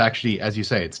most of it is actually, as you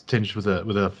say, it's tinged with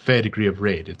a fair degree of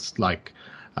red. It's like,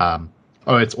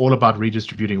 it's all about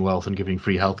redistributing wealth and giving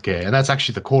free healthcare, and that's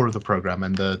actually the core of the program.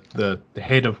 And the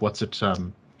head of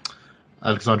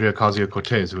Alexandria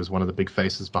Ocasio-Cortez, who was one of the big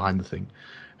faces behind the thing,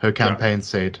 her campaign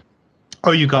said,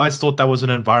 "Oh, you guys thought that was an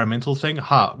environmental thing?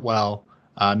 Well,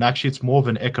 actually, it's more of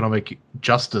an economic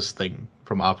justice thing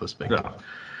from our perspective."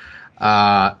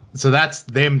 So that's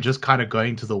them just kind of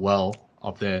going to the well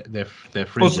of their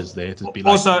fringes there to be like.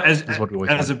 Also, as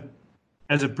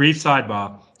a brief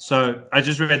sidebar, so I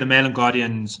just read the Mail and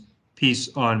Guardian's piece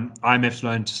on IMF's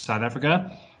loan to South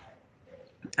Africa,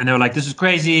 and they were like, "This is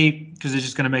crazy because it's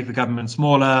just going to make the government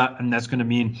smaller, and that's going to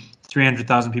mean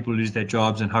 300,000 people lose their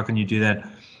jobs. And how can you do that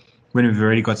when we've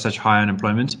already got such high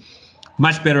unemployment?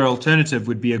 Much better alternative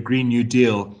would be a Green New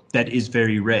Deal that is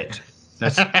very red."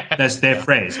 That's their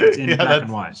phrase. It's in black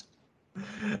and white.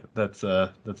 That's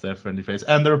their friendly face.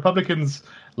 And the Republicans,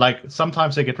 like,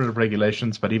 sometimes they get rid of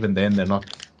regulations, but even then they're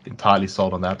not entirely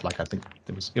sold on that. Like, I think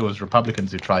it was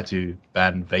Republicans who tried to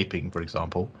ban vaping, for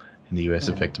example, in the US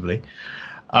effectively.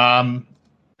 And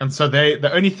so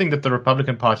the only thing that the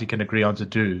Republican Party can agree on to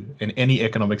do in any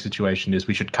economic situation is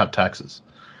we should cut taxes.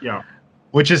 Yeah.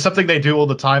 Which is something they do all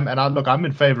the time. And I'm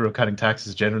in favor of cutting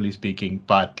taxes, generally speaking,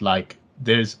 but like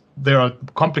there are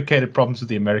complicated problems with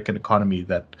the American economy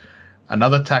that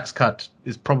another tax cut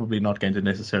is probably not going to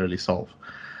necessarily solve.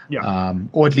 Yeah.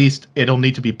 Or at least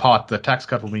the tax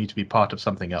cut will need to be part of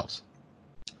something else.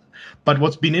 But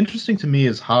what's been interesting to me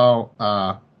is how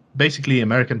basically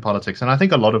American politics, and I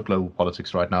think a lot of global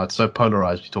politics right now, it's so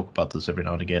polarized. We talk about this every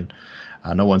now and again.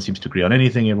 No one seems to agree on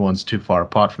anything. Everyone's too far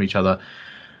apart from each other.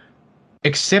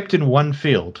 Except in one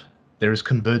field, there is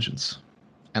convergence.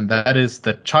 And that is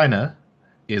that China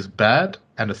is bad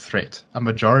and a threat. A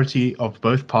majority of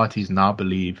both parties now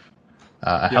believe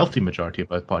a healthy majority of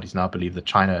both parties now believe that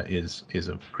China is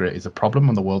a problem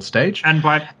on the world stage. And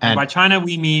by China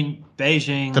we mean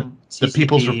Beijing, the CCP.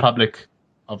 People's Republic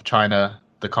of China,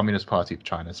 the Communist Party of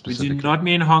China specifically. We do not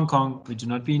mean Hong Kong. We do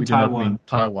not mean Taiwan. We do not mean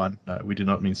Taiwan. No, we do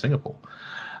not mean Singapore.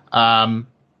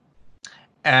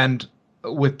 And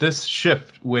with this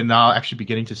shift, we're now actually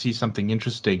beginning to see something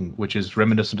interesting, which is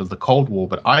reminiscent of the Cold War,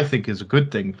 but I think is a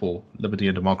good thing for liberty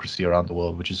and democracy around the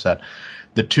world, which is that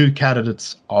the two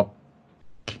candidates are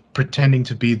pretending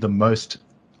to be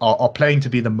are playing to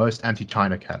be the most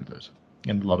anti-China candidate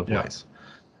in a lot of ways.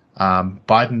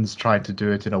 Biden's trying to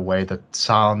do it in a way that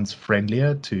sounds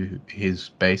friendlier to his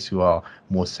base, who are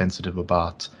more sensitive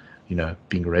about,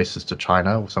 being racist to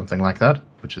China or something like that,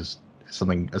 which is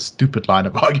a stupid line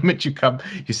of argument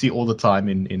you see all the time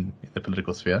in the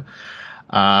political sphere.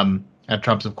 And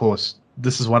Trump's, of course,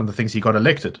 this is one of the things he got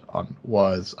elected on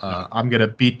was I'm going to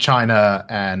beat China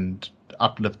and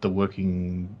uplift the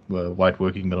white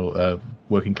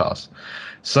working class.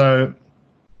 So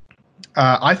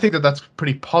I think that's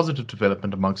pretty positive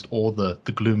development amongst all the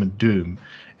gloom and doom,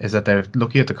 is that they're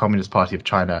looking at the Communist Party of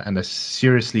China and they're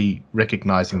seriously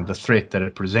recognizing the threat that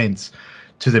it presents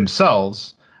to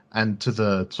themselves and to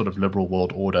the sort of liberal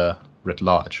world order writ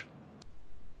large.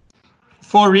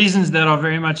 For reasons that are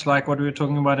very much like what we were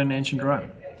talking about in ancient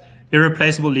Rome.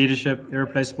 Irreplaceable leadership,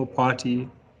 irreplaceable party,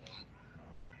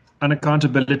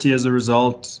 unaccountability as a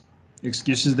result,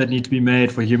 excuses that need to be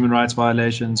made for human rights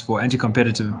violations, for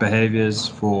anti-competitive behaviors,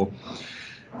 for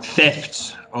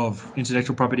theft of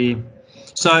intellectual property.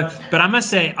 So, but I must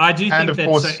say, I do think that... And of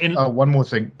course, one more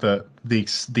thing,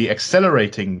 the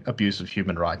accelerating abuse of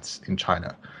human rights in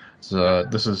China. So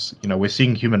this is, we're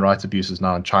seeing human rights abuses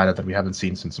now in China that we haven't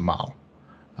seen since Mao,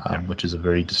 which is a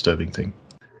very disturbing thing.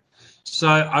 So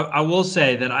I will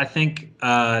say that I think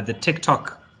the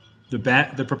TikTok,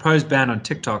 the proposed ban on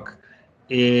TikTok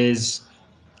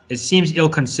it seems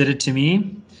ill-considered to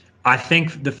me. I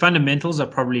think the fundamentals are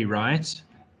probably right.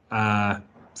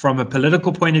 From a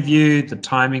political point of view, the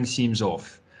timing seems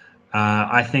off.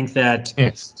 I think that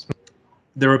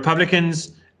the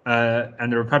Republicans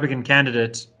and the Republican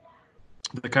candidate,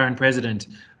 the current president,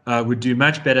 would do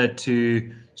much better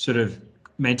to sort of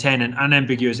maintain an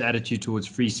unambiguous attitude towards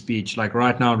free speech. Like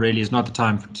right now really is not the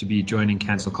time to be joining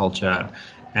cancel culture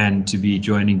and to be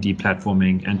joining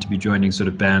deplatforming and to be joining sort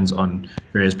of bans on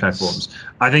various platforms.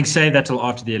 I think say that till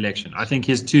after the election. I think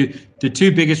the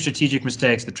two biggest strategic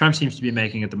mistakes that Trump seems to be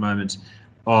making at the moment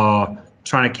are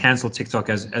trying to cancel TikTok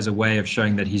as a way of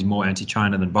showing that he's more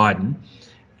anti-China than Biden.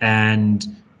 And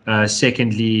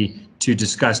secondly, to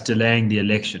discuss delaying the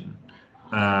election,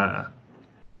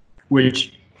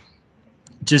 which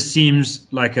just seems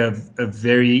like a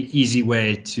very easy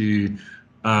way to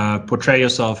portray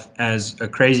yourself as a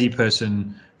crazy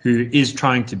person who is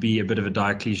trying to be a bit of a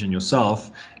Diocletian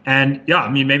yourself. And yeah, I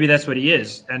mean, maybe that's what he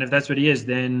is. And if that's what he is,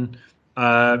 then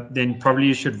probably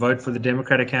you should vote for the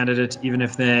Democratic candidate, even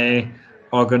if they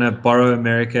are going to borrow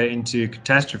America into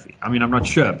catastrophe. I mean, I'm not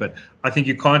sure, but I think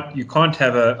you can't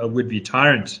have a would-be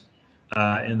tyrant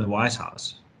in the White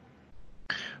House.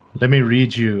 Let me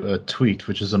read you a tweet,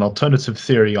 which is an alternative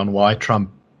theory on why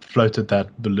Trump floated that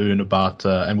balloon about,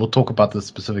 and we'll talk about the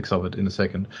specifics of it in a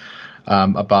second,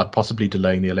 about possibly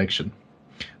delaying the election.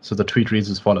 So the tweet reads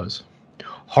as follows.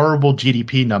 Horrible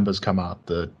GDP numbers come out.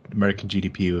 The American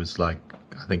GDP was I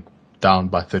think, down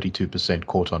by 32%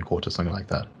 quarter on quarter, something like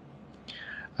that.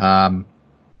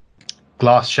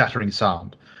 Glass shattering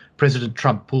sound. President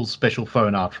Trump pulls special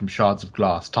phone out from shards of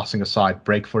glass, tossing aside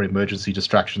break for emergency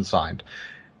distraction sign.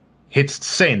 Hits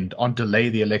send on delay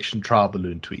the election trial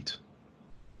balloon tweet.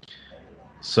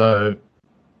 So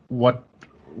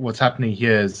what's happening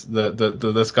here is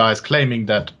this guy is claiming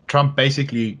that Trump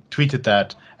basically tweeted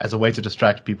that as a way to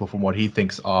distract people from what he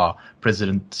thinks are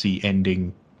presidency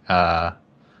ending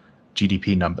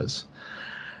GDP numbers.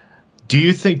 Do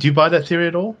you buy that theory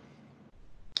at all?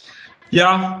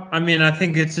 Yeah, I mean, I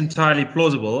think it's entirely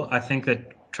plausible. I think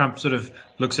that Trump sort of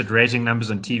looks at rating numbers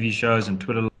on TV shows and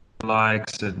Twitter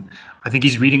likes, and I think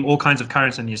he's reading all kinds of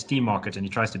currents in the esteem market, and he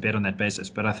tries to bet on that basis.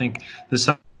 But I think this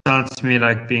sounds to me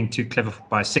like being too clever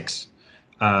by six.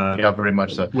 Yeah, very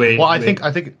much so. I think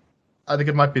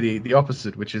it might be the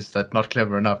opposite, which is that not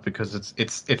clever enough, because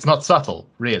it's not subtle,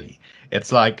 really.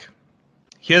 It's like,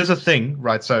 here's the thing,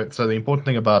 right? So the important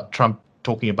thing about Trump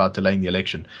talking about delaying the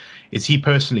election is he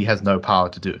personally has no power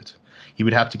to do it. He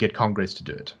would have to get Congress to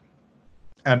do it.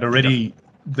 And already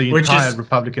the entire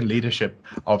Republican leadership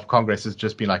of Congress has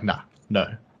just been like, nah, no.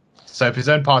 So if his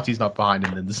own party's not behind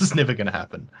him, then this is never going to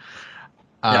happen.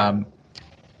 But,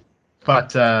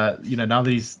 now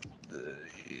that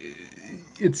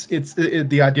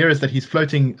the idea is that he's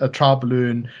floating a trial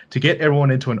balloon to get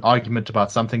everyone into an argument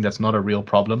about something that's not a real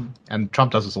problem. And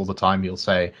Trump does this all the time. He'll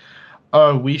say,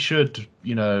 "Oh, we should,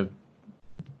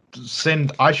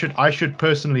 I should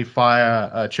personally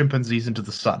fire chimpanzees into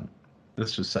the sun."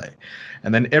 Let's just say,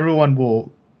 and then everyone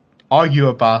will argue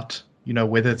about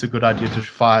whether it's a good idea to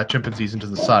fire chimpanzees into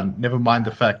the sun. Never mind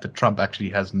the fact that Trump actually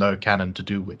has no cannon to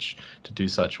do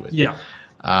such with. Yeah.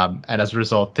 And as a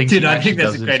result, things. Dude, I think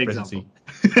that's a great example.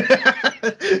 Because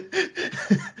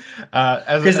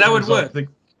that would work.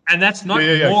 And that's not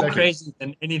more exactly. Crazy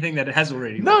than anything that it has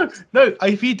already worked. No.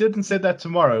 If he didn't say that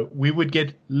tomorrow, we would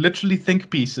get literally think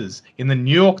pieces in the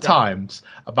New York Times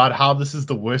about how this is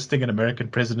the worst thing an American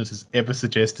president has ever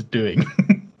suggested doing.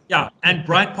 Yeah, and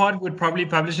Breitbart would probably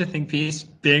publish a think piece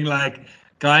being like,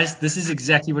 guys, this is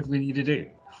exactly what we need to do.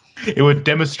 It would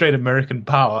demonstrate American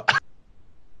power.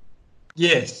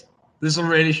 Yes, this will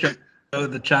really show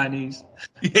the Chinese.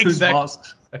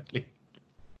 Exactly.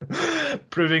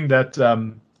 Proving that,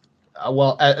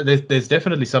 there's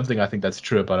definitely something I think that's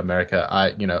true about America.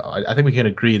 I think we can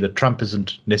agree that Trump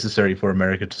isn't necessary for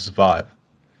America to survive.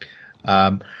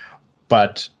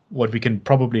 But what we can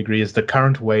probably agree is the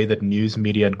current way that news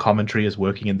media and commentary is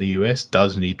working in the US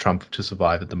does need Trump to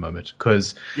survive at the moment,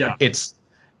 because it's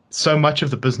so much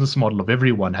of the business model of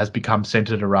everyone has become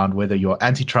centered around whether you're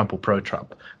anti-Trump or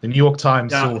pro-Trump. The New York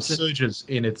Times saw surges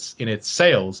in its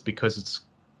sales because it's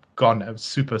gone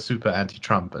super, super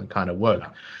anti-Trump and kind of work.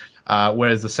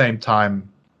 Whereas at the same time,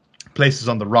 places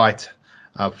on the right,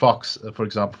 Fox, for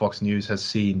example, Fox News has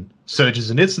seen surges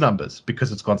in its numbers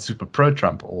because it's gone super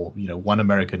pro-Trump, or One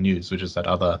America News, which is that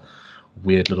other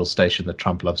weird little station that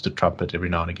Trump loves to trumpet every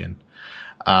now and again.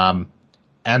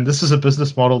 And this is a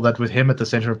business model that, with him at the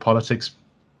center of politics,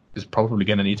 is probably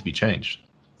going to need to be changed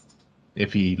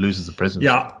if he loses the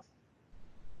presidency.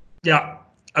 Yeah.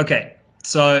 Okay.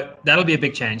 So that'll be a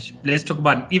big change. Let's talk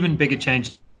about an even bigger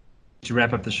change to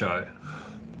wrap up the show,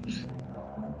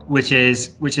 which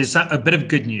is a bit of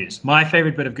good news. My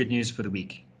favorite bit of good news for the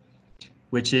week,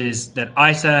 which is that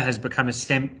ITER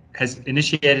has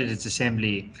initiated its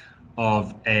assembly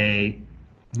of a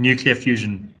nuclear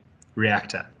fusion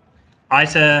reactor.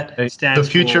 ITER stands for... The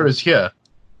future is here.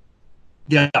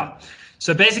 Yeah.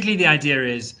 So basically the idea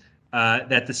is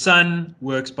that the sun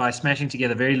works by smashing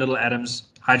together very little atoms,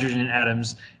 hydrogen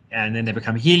atoms, and then they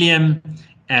become helium.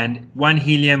 And one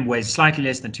helium weighs slightly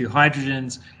less than two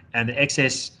hydrogens, and the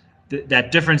excess,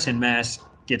 that difference in mass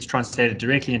gets translated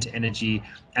directly into energy.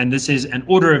 And this is an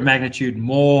order of magnitude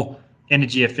more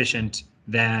energy efficient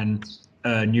than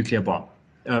a nuclear bomb.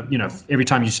 Every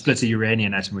time you split a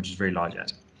uranium atom, which is a very large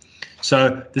atom.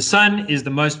 So the sun is the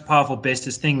most powerful,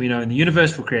 bestest thing we know in the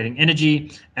universe for creating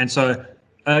energy. And so,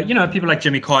 people like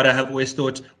Jimmy Carter have always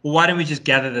thought, well, why don't we just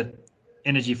gather the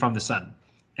energy from the sun,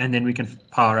 and then we can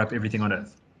power up everything on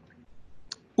Earth?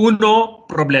 Uno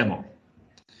problema.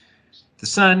 The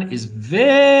sun is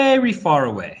very far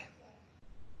away.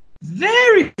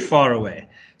 Very far away.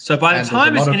 So by the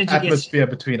time its energy gets... atmosphere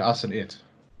between us and it.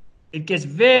 It gets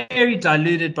very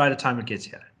diluted by the time it gets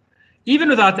here. Even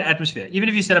without the atmosphere. Even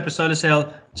if you set up a solar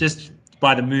cell just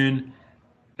by the moon,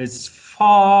 it's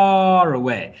far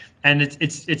away. And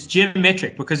it's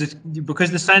geometric because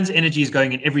the sun's energy is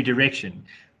going in every direction.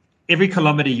 Every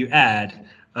kilometer you add,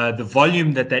 the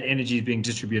volume that energy is being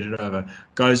distributed over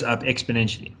goes up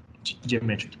exponentially,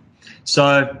 geometrically.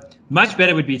 So much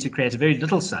better would be to create a very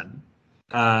little sun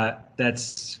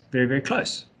that's very, very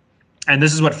close. And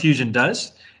this is what fusion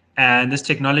does. And this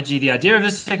technology, the idea of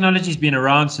this technology has been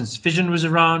around since fission was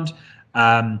around.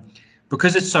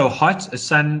 Because it's so hot,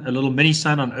 a little mini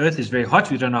sun on Earth is very hot.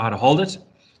 We don't know how to hold it.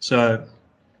 So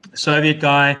the Soviet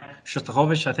guy,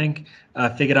 Shostakovich, I think,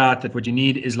 figured out that what you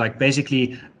need is like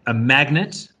basically a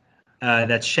magnet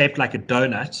that's shaped like a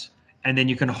donut. And then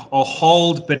you can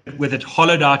hold, but with it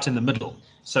hollowed out in the middle.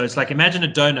 So it's like, imagine a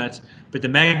donut, but the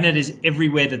magnet is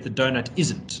everywhere that the donut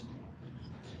isn't.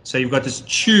 So you've got this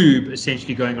tube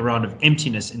essentially going around of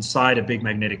emptiness inside a big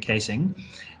magnetic casing.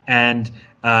 And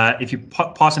if you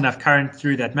pass enough current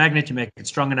through that magnet, you make it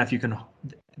strong enough,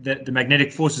 the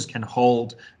magnetic forces can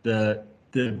hold the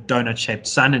donut-shaped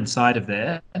sun inside of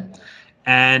there.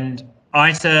 And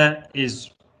ITER is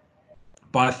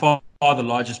by far the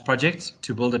largest project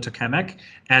to build a tokamak,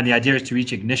 and the idea is to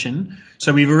reach ignition.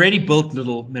 So we've already built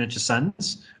little miniature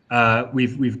suns.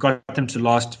 We've got them to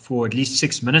last for at least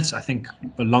 6 minutes, I think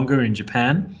longer in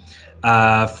Japan,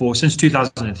 since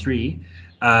 2003.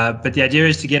 But the idea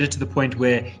is to get it to the point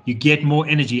where you get more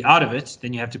energy out of it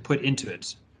than you have to put into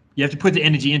it. You have to put the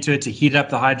energy into it to heat up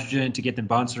the hydrogen, to get them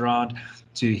bounce around,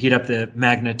 to heat up the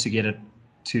magnet, to get it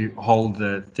to hold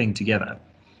the thing together.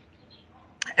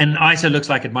 And ITER looks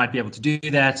like it might be able to do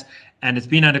that. And it's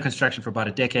been under construction for about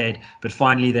a decade, but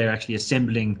finally they're actually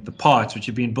assembling the parts, which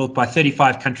have been built by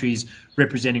 35 countries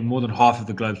representing more than half of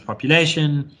the globe's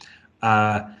population.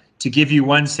 To give you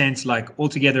one sense, like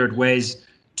altogether it weighs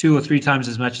 2 or 3 times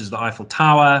as much as the Eiffel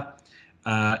Tower.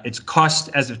 Its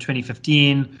cost as of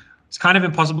 2015, it's kind of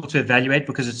impossible to evaluate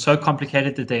because it's so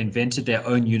complicated that they invented their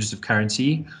own unit of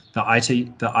currency, the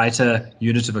ITER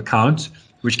unit of account,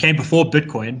 which came before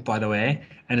Bitcoin, by the way,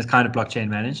 and is kind of blockchain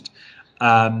managed.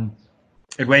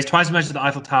 It weighs twice as much as the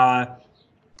Eiffel Tower.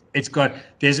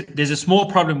 There's a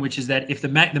small problem, which is that if the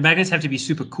magnets have to be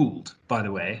super cooled, by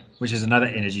the way, which is another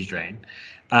energy drain,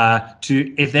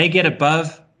 if they get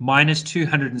above minus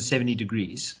 270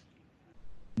 degrees,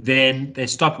 then they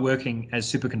stop working as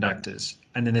superconductors,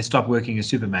 and then they stop working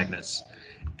as supermagnets.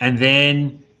 And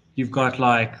then you've got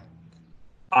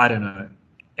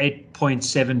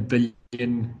 8.7 billion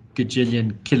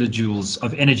gajillion kilojoules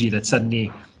of energy that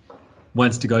suddenly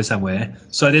wants to go somewhere.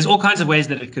 So there's all kinds of ways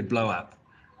that it could blow up,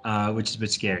 which is a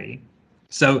bit scary.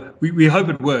 So we hope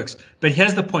it works. But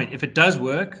here's the point. If it does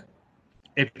work,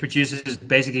 it produces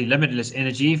basically limitless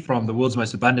energy from the world's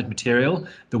most abundant material.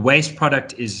 The waste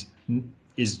product is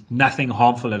nothing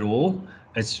harmful at all.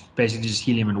 It's basically just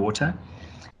helium and water.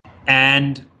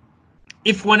 And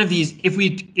if one of these, if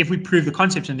we prove the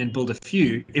concept and then build a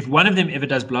few, if one of them ever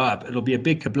does blow up, it'll be a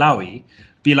big kablowy,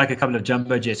 be like a couple of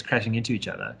jumbo jets crashing into each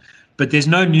other. But there's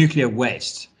no nuclear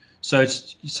waste. So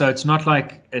it's not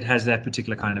like it has that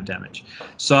particular kind of damage.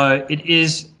 So it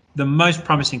is the most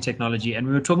promising technology. And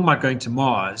we were talking about going to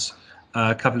Mars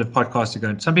a couple of podcasts ago.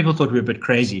 And some people thought we were a bit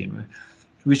crazy, and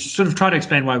we sort of try to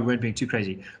explain why we weren't being too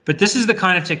crazy. But this is the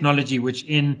kind of technology which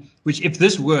if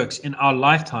this works in our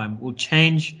lifetime, will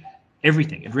change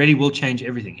everything. It really will change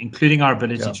everything, including our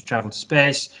ability to travel to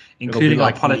space, including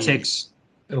our politics.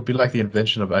 It'll be like the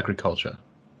invention of agriculture.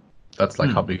 That's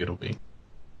like how big it'll be.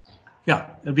 Yeah,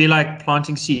 it'll be like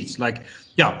planting seeds.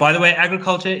 By the way,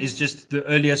 agriculture is just the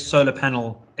earliest solar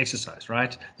panel exercise,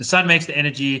 right? The sun makes the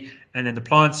energy, and then the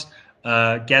plants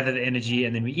gather the energy,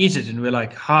 and then we eat it, and we're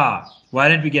like, why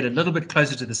don't we get a little bit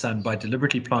closer to the sun by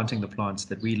deliberately planting the plants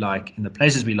that we like in the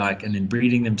places we like, and then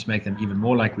breeding them to make them even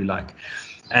more like we like.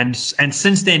 And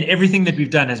since then, everything that we've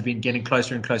done has been getting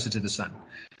closer and closer to the sun.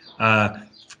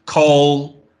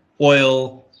 Coal,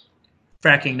 oil,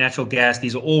 fracking, natural gas,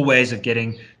 these are all ways of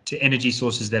getting to energy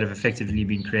sources that have effectively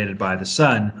been created by the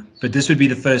sun. But this would be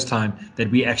the first time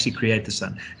that we actually create the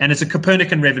sun. And it's a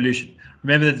Copernican revolution.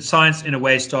 Remember that science, in a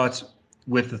way, starts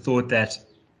with the thought that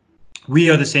we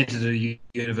are the center of the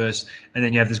universe. And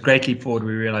then you have this great leap forward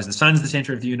where we realize the sun's the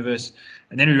center of the universe.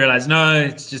 And then we realize, no,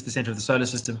 it's just the center of the solar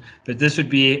system. But this would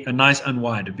be a nice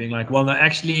unwind of being like, well, no,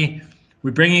 actually,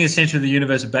 we're bringing the center of the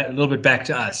universe a little bit back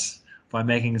to us by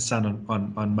making the sun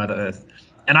on Mother Earth.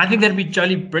 And I think that'd be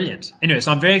jolly brilliant. Anyway,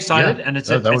 so I'm very excited, and it's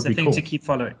a thing to keep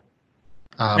following.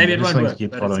 Maybe it won't work.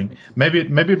 Keep following. Maybe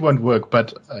it won't work,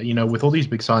 but with all these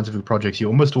big scientific projects, you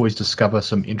almost always discover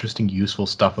some interesting, useful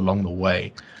stuff along the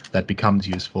way that becomes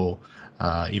useful,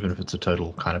 even if it's a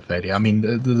total kind of failure. I mean,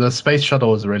 the space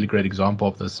shuttle is a really great example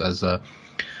of this. I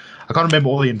can't remember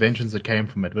all the inventions that came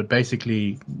from it, but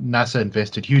basically NASA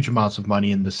invested huge amounts of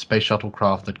money in the space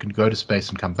shuttlecraft that can go to space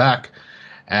and come back,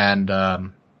 and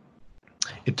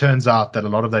it turns out that a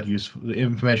lot of that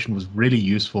information was really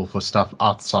useful for stuff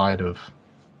outside of,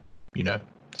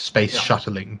 space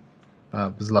shuttling.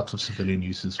 There's lots of civilian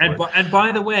uses for it. And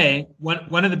by the way,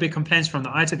 one of the big complaints from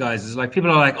the ITER guys is like,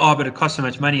 people are like, but it costs so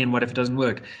much money, and what if it doesn't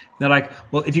work? They're like,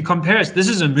 well, if you compare us, this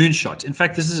is a moon shot. In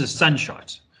fact, this is a sun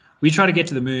shot. We try to get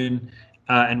to the moon,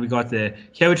 and we got there.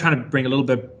 Here we're trying to bring a little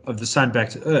bit of the sun back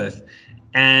to Earth.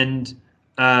 And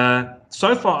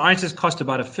so far, ITER's cost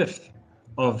about a fifth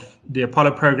of the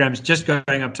Apollo programs, just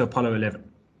going up to Apollo 11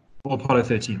 or Apollo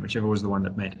 13, whichever was the one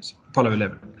that made it. Apollo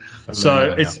 11.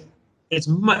 So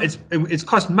it's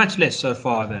cost much less so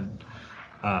far than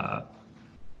our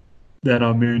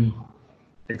moon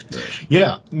exploration.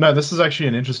 Yeah, no, this is actually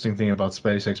an interesting thing about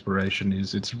space exploration.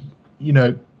 Is it's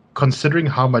considering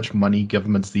how much money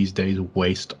governments these days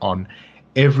waste on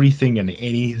everything and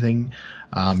anything.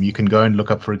 You can go and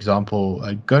look up, for example,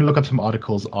 some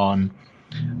articles on.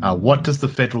 What does the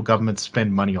federal government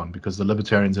spend money on? Because the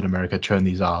libertarians in America churn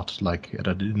these out at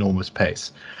an enormous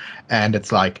pace. And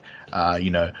it's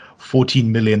 $14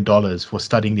 million for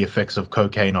studying the effects of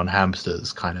cocaine on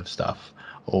hamsters kind of stuff.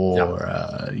 Or,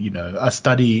 a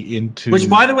study into... Which,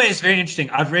 by the way, is very interesting.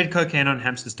 I've read cocaine on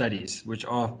hamster studies, which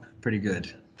are pretty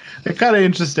good. They're kind of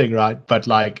interesting, right? But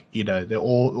they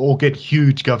all get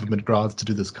huge government grants to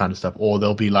do this kind of stuff. Or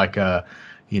there'll be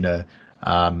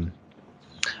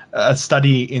a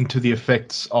study into the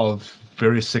effects of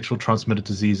various sexual transmitted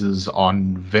diseases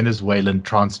on Venezuelan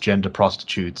transgender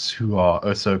prostitutes who are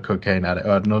also cocaine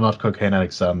addicts, no, not cocaine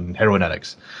addicts, heroin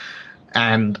addicts.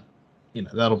 And,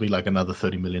 that'll be like another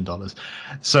 $30 million.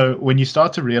 So when you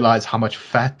start to realize how much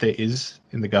fat there is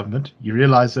in the government, you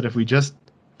realize that if we just,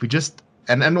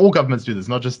 and all governments do this,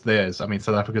 not just theirs. I mean,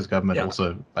 South Africa's government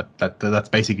also, but that's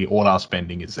basically all our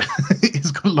spending is it's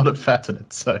got a lot of fat in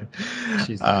it. So,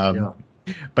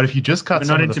 but if you just cut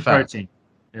some of the fat, protein.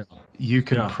 You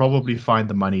can probably find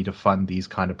the money to fund these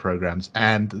kind of programs,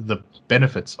 and the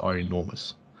benefits are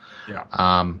enormous.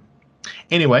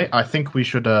 Anyway, I think we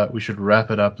should wrap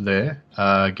it up there.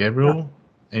 Gabriel,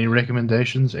 any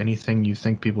recommendations? Anything you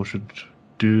think people should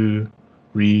do,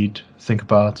 read, think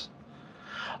about?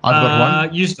 I've got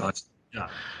one. You start.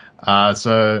 Yeah.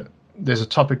 So there's a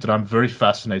topic that I'm very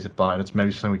fascinated by, and it's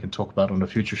maybe something we can talk about on a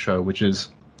future show, which is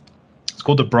it's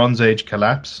called the Bronze Age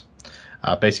collapse.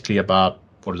 Basically about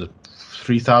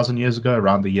 3,000 years ago,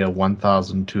 around the year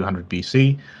 1200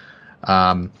 BC.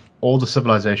 All the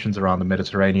civilizations around the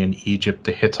Mediterranean, Egypt,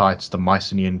 the Hittites, the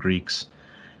Mycenaean Greeks,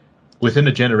 within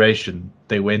a generation,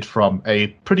 they went from a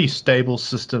pretty stable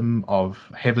system of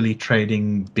heavily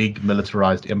trading, big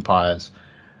militarized empires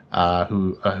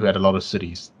who had a lot of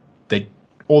cities.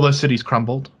 All those cities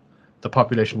crumbled, the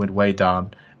population went way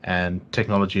down, and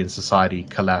technology and society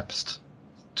collapsed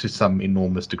to some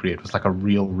enormous degree. It was like a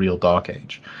real dark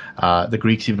age. The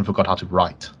Greeks even forgot how to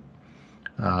write.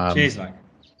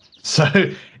 So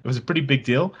it was a pretty big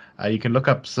deal. You can look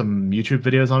up some YouTube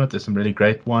videos on it. There's some really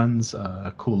great ones,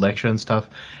 cool lecture and stuff.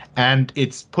 And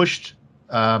it's pushed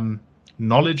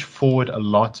knowledge forward a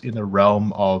lot in the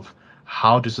realm of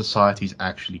how do societies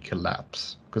actually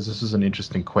collapse? Because this is an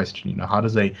interesting question. How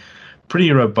does a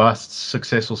pretty robust,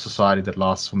 successful society that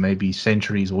lasts for maybe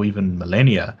centuries or even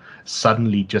millennia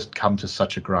suddenly just come to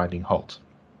such a grinding halt?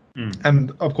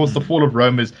 And of course, the fall of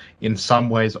Rome is in some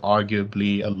ways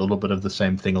arguably a little bit of the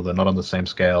same thing, although not on the same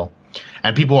scale.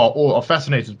 And people are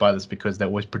fascinated by this because they're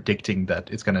always predicting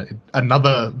that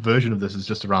another version of this is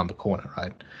just around the corner,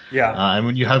 right? Yeah. And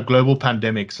when you have global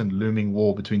pandemics and looming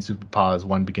war between superpowers,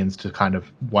 one begins to kind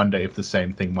of wonder if the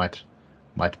same thing might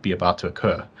be about to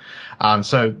occur.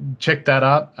 So check that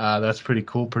out. That's pretty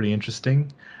cool, pretty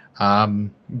interesting.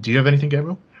 Do you have anything,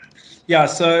 Gabriel? Yeah.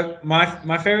 So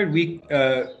my favorite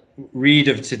read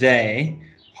of today,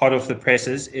 hot off the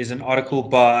presses, is an article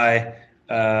by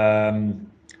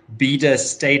Beda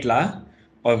Stadler,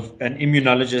 of an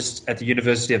immunologist at the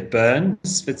University of Bern,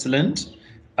 Switzerland.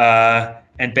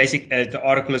 And the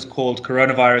article is called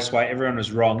 "Coronavirus: Why Everyone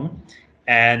Was Wrong."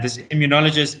 And this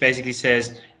immunologist basically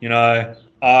says,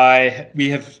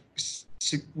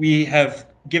 we have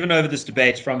given over this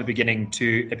debate from the beginning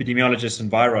to epidemiologists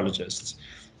and virologists.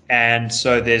 And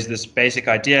so there's this basic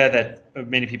idea that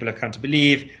many people have come to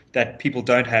believe that people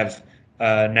don't have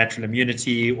natural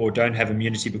immunity or don't have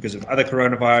immunity because of other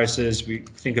coronaviruses. We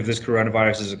think of this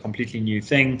coronavirus as a completely new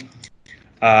thing.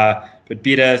 But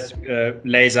Beda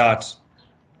lays out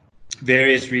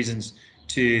various reasons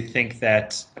to think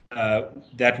that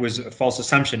that was a false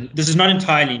assumption. This is not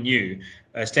entirely new.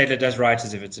 Stadler does write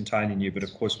as if it's entirely new, but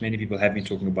of course many people have been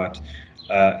talking about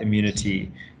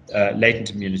immunity,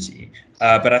 latent immunity.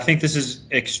 But I think this is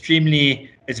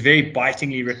it's very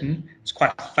bitingly written. It's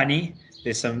quite funny.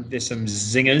 There's some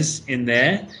zingers in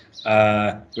there,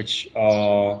 which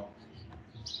are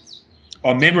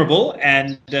memorable,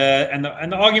 and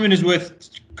the argument is worth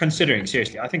considering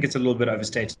seriously. I think it's a little bit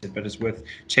overstated, but it's worth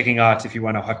checking out if you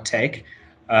want a hot take.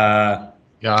 I've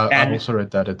also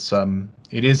read that.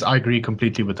 It is. I agree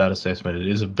completely with that assessment. It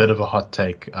is a bit of a hot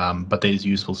take, but there is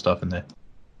useful stuff in there.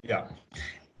 Yeah,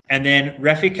 and then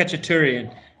Rafi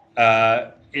Khachaturian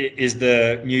is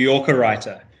the New Yorker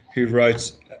writer who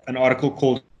wrote an article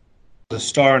called "The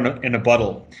Star in a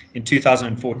Bottle" in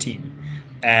 2014,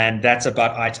 and that's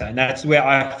about ITER, and that's where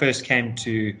I first came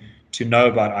to know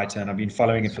about ITER, and I've been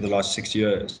following it for the last 6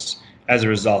 years. As a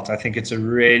result, I think it's a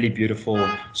really beautiful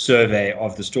survey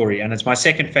of the story, and it's my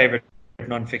second favorite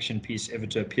nonfiction piece ever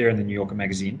to appear in the New Yorker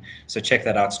magazine. So check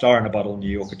that out, Star in a Bottle, New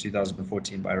Yorker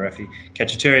 2014 by Rafi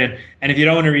Khachaturian. And if you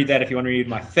don't want to read that, if you want to read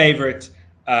my favorite,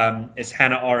 it's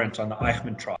Hannah Arendt on the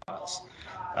Eichmann trials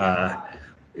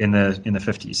in the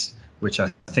 50s, which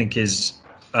I think is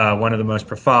one of the most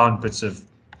profound bits of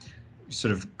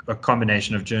sort of a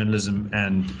combination of journalism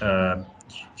and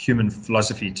human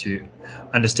philosophy to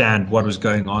understand what was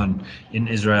going on in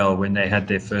Israel when they had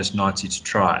their first Nazi to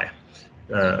try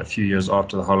a few years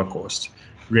after the Holocaust.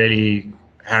 Really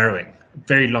harrowing.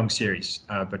 Very long series,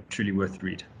 but truly worth the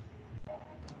read.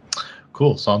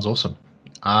 Cool. Sounds awesome.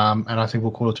 And I think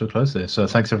we'll call it to a close there. So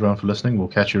thanks everyone for listening. We'll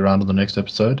catch you around on the next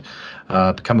episode.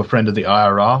 Become a friend of the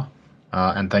IRR.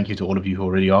 And thank you to all of you who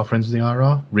already are friends of the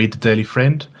IRR. Read the Daily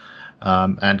Friend.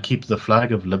 And keep the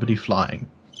flag of liberty flying.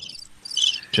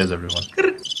 Cheers, everyone.